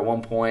Butler player at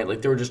one point.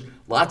 Like, there were just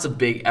lots of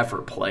big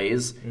effort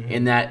plays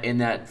in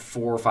that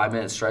 4 or 5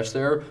 minute stretch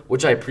there,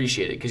 which I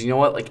appreciated. Because you know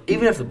what? Like,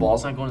 even if the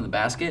ball's not going in the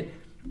basket,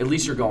 at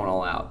least you're going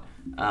all out.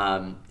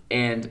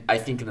 And I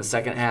think in the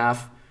second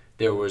half,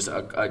 there was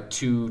a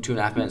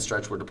 2.5 minute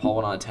stretch where DePaul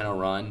went on a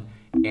 10-0 run.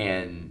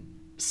 And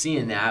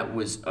seeing that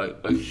was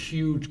a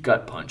huge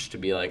gut punch to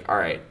be like, all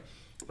right,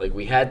 like,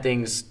 we had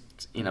things,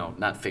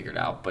 not figured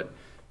out, but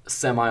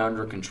semi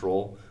under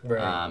control,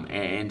 right.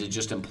 And to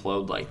just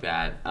implode like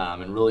that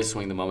and really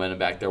swing the momentum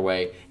back their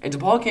way. And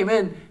DePaul came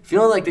in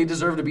feeling like they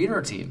deserved to beat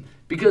our team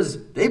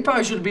because they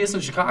probably should have beat us in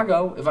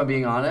Chicago, if I'm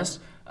being honest.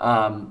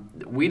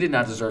 We did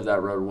not deserve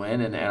that road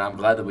win, and I'm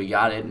glad that we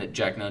got it, and that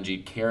Jack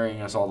Nungy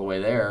carrying us all the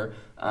way there.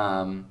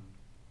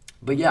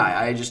 But yeah,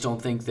 I just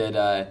don't think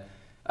that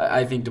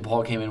I think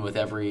DePaul came in with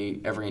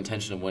every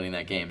intention of winning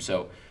that game.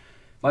 So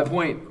my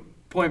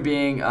point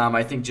being,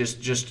 I think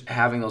just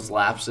having those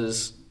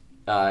lapses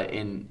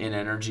in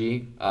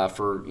energy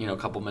for a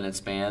couple minute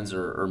spans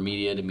or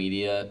media to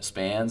media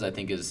spans. I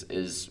think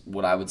is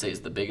what I would say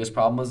is the biggest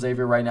problem with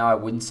Xavier right now. I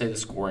wouldn't say the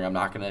scoring. I'm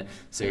not going to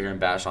sit here and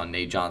bash on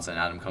Nate Johnson,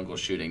 Adam Kunkel's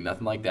shooting,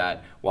 nothing like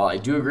that. While I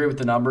do agree with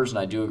the numbers and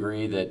I do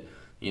agree that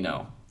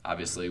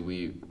obviously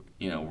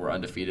we're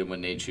undefeated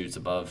when Nate shoots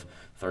above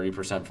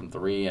 30% from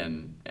three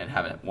and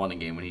haven't won a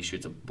game when he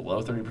shoots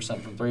below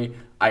 30% from three.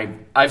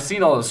 I've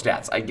seen all those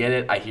stats. I get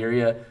it. I hear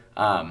you.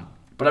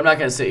 But I'm not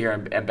going to sit here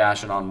and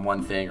bash it on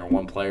one thing or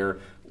one player.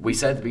 We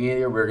said at the beginning of the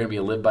year we were going to be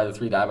a live by the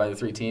three, die by the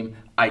three team.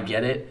 I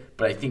get it,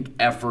 but I think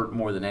effort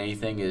more than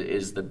anything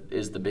is the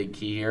big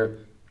key here.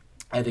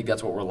 I think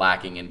that's what we're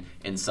lacking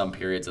in some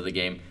periods of the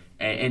game.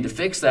 And to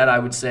fix that, I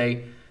would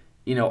say,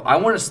 I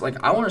want to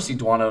see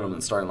Dwan Odom in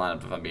the starting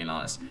lineup, if I'm being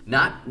honest.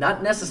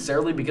 Not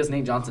necessarily because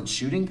Nate Johnson's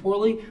shooting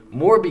poorly,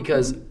 more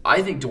because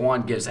I think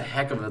Dwan gives a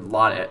heck of a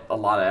lot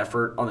of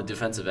effort on the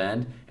defensive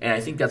end, and I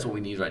think that's what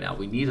we need right now.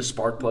 We need a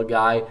spark plug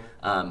guy.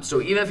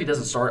 So even if he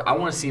doesn't start, I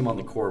want to see him on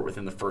the court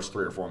within the first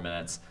 3 or 4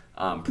 minutes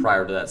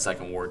prior to that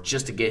second war,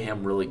 just to get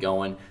him really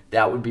going.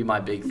 That would be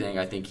my big thing.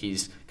 I think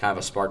he's kind of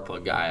a spark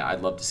plug guy.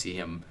 I'd love to see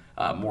him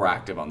more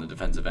active on the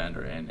defensive end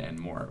and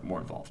more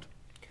involved.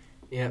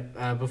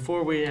 Yeah,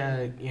 before we,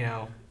 let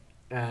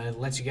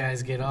you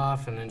guys get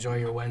off and enjoy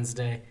your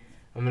Wednesday,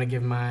 I'm going to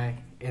give my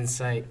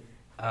insight.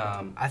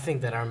 I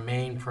think that our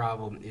main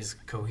problem is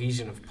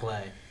cohesion of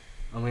play.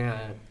 I'm going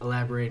to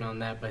elaborate on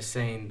that by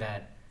saying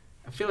that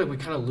I feel like we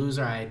kind of lose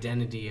our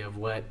identity of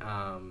what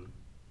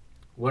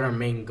our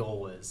main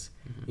goal is.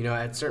 Mm-hmm.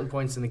 At certain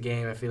points in the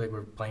game, I feel like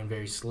we're playing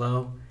very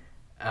slow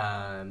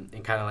and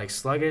kind of like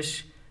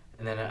sluggish.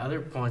 And then at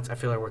other points, I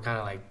feel like we're kind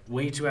of like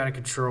way too out of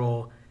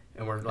control.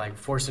 And we're like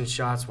forcing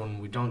shots when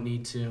we don't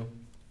need to.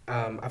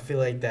 I feel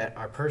like that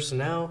our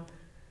personnel,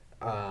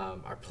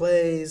 our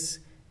plays,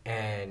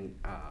 and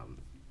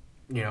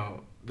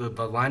the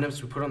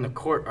lineups we put on the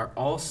court are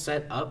all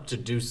set up to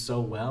do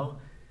so well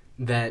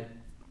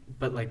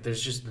but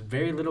there's just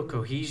very little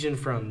cohesion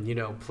from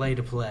play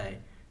to play,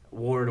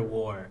 war to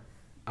war,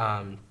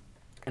 and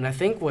I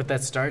think what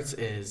that starts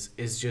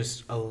is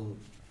just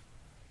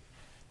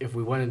if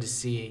we wanted to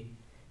see.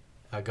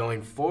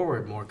 Going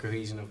forward, more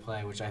cohesion of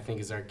play, which I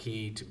think is our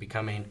key to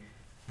becoming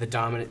the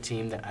dominant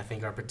team that I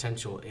think our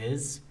potential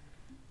is.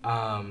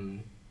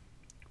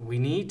 We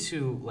need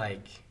to,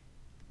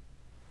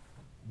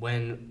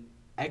 when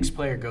X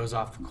player goes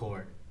off the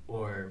court,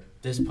 or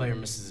this player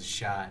misses a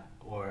shot,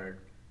 or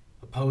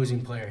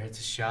opposing player hits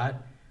a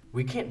shot,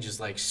 we can't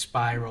just,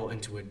 spiral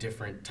into a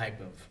different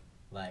type of,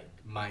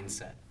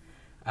 mindset.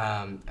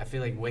 I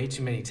feel like way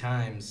too many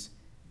times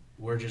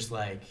we're just,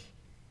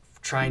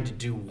 trying to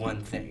do one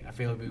thing. I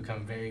feel like we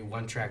become very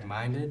one-track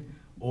minded,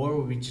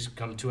 or we just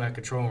become too out of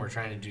control and we're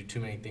trying to do too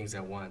many things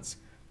at once.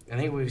 I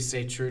think we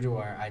stay true to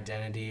our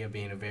identity of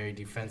being a very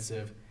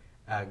defensive,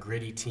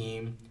 gritty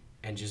team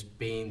and just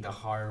being the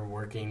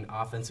hard-working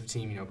offensive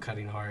team,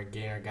 cutting hard,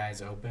 getting our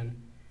guys open.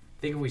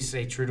 I think if we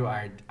stay true to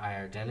our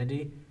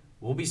identity,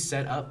 we'll be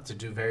set up to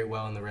do very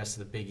well in the rest of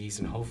the Big East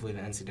and hopefully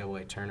the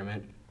NCAA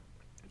tournament.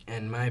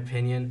 In my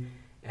opinion,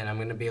 and I'm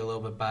going to be a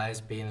little bit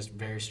biased being a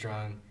very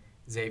strong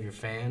Xavier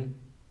fan,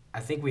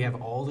 I think we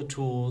have all the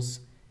tools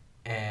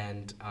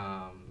and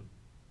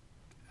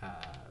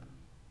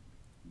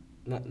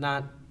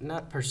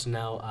not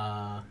personnel.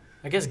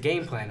 I guess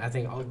game plan. I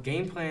think all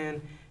game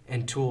plan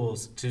and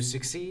tools to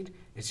succeed.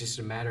 It's just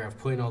a matter of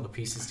putting all the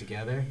pieces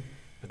together.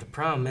 But the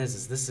problem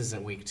is this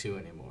isn't week 2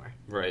 anymore.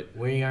 Right.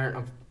 We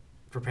aren't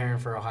preparing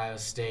for Ohio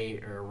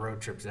State or a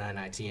road trip to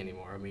NIT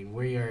anymore. I mean,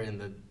 we are in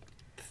the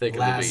thick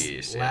of the Big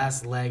East,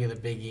 last leg of the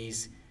Big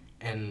East.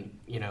 And,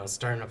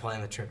 starting to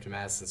plan the trip to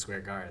Madison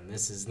Square Garden.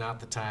 This is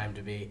not the time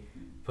to be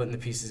putting the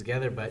pieces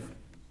together, but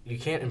you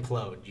can't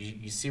implode.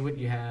 You see what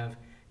you have.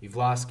 You've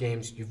lost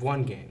games. You've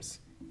won games.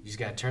 You just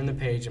got to turn the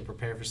page and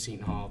prepare for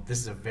Seton Hall. This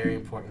is a very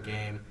important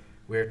game.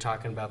 We were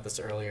talking about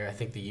this earlier. I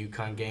think the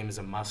UConn game is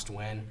a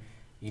must-win.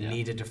 You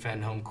need to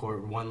defend home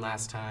court one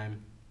last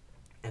time.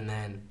 And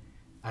then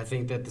I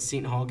think that the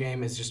Seton Hall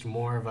game is just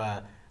more of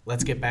a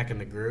let's get back in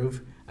the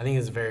groove. I think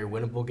it's a very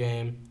winnable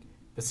game.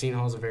 But Seton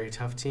Hall's a very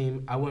tough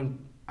team. I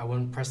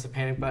wouldn't press the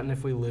panic button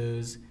if we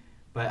lose,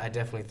 but I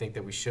definitely think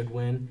that we should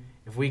win.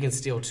 If we can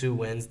steal 2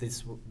 wins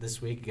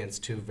this week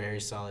against 2 very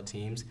solid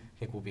teams, I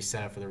think we'll be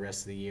set up for the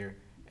rest of the year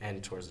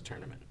and towards the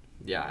tournament.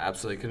 Yeah,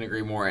 absolutely. Couldn't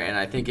agree more. And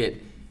I think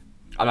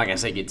I'm not going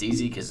to say it gets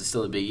easy because it's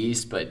still the Big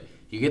East, but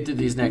you get through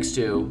these next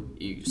 2,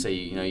 you say,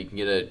 you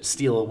can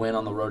steal a win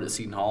on the road at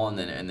Seton Hall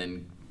and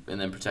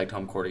then protect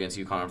home court against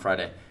UConn on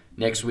Friday.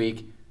 Next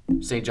week,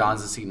 St.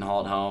 John's and Seton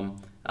Hall at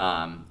home.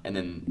 And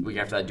then week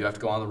after that, do have to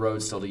go on the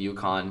road still to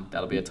UConn.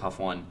 That'll be a tough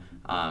one.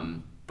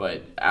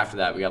 But after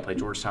that, we got to play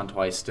Georgetown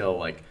twice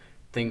still.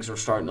 Things are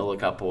starting to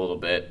look up a little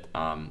bit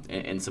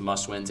and some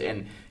must-wins.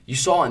 And you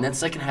saw in that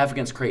second half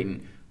against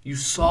Creighton, you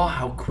saw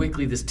how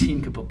quickly this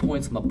team could put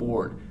points on the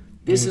board.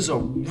 This is a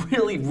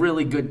really,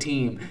 really good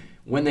team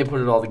when they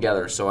put it all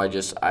together. So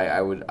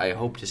I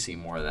hope to see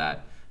more of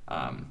that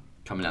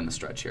coming down the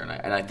stretch here.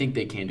 And I think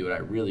they can do it. I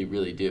really,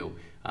 really do.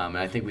 And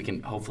I think we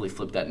can hopefully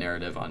flip that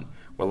narrative on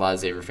what a lot of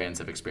Xavier fans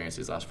have experienced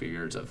these last few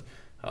years of,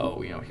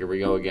 here we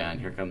go again.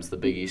 Here comes the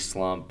Big East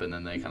slump, and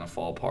then they kind of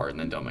fall apart and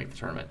then don't make the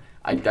tournament.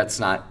 That's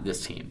not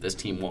this team. This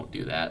team won't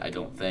do that, I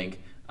don't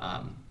think.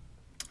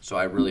 So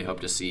I really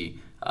hope to see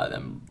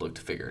them look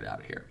to figure it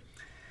out here.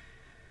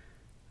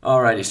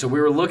 Alrighty, so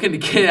we were looking to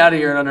get out of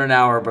here in under an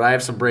hour, but I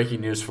have some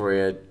breaking news for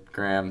you,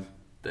 Graham,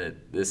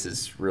 that this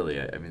is really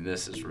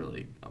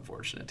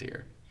unfortunate to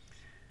hear.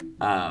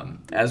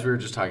 As we were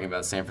just talking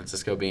about San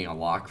Francisco being a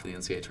lock for the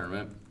NCAA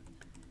tournament,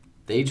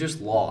 they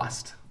just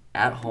lost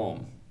at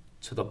home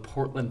to the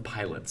Portland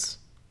Pilots,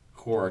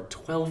 who are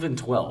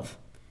 12-12.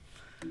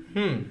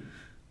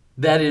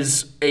 That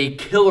is a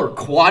killer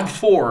quad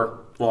 4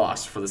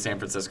 loss for the San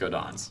Francisco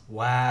Dons.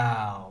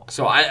 Wow.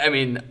 So, I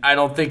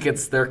don't think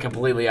they're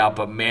completely out,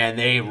 but, man,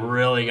 they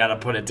really got to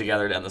put it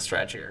together down the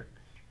stretch here.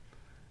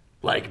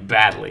 Like,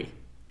 badly.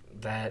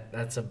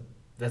 That's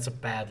a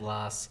bad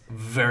loss.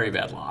 Very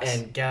bad loss.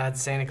 And, God,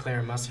 Santa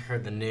Clara must have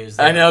heard the news.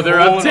 I know, they're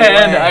up 10.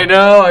 Away. I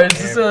know. I was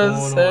just going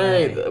to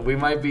say, we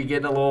might be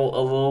getting a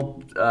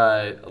little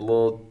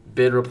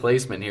bid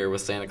replacement here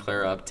with Santa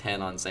Clara up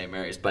 10 on St.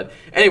 Mary's. But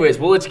anyways,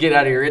 we'll let you get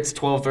out of here. It's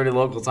 12:30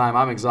 local time.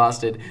 I'm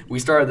exhausted. We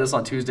started this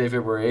on Tuesday,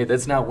 February 8th.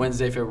 It's now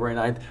Wednesday, February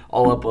 9th.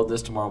 I'll upload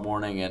this tomorrow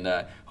morning,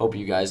 and hope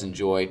you guys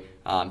enjoy.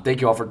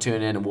 Thank you all for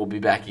tuning in, and we'll be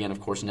back again, of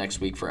course,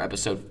 next week for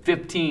episode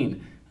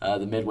 15,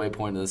 the midway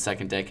point of the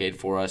second decade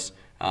for us.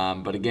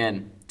 But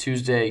again,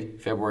 Tuesday,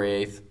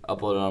 February 8th,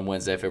 uploaded on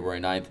Wednesday,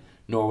 February 9th.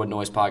 Norwood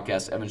Noise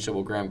Podcast, Evan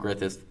Schibel, Graham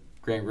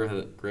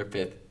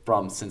Griffith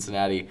from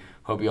Cincinnati.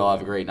 Hope you all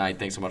have a great night.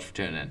 Thanks so much for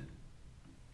tuning in.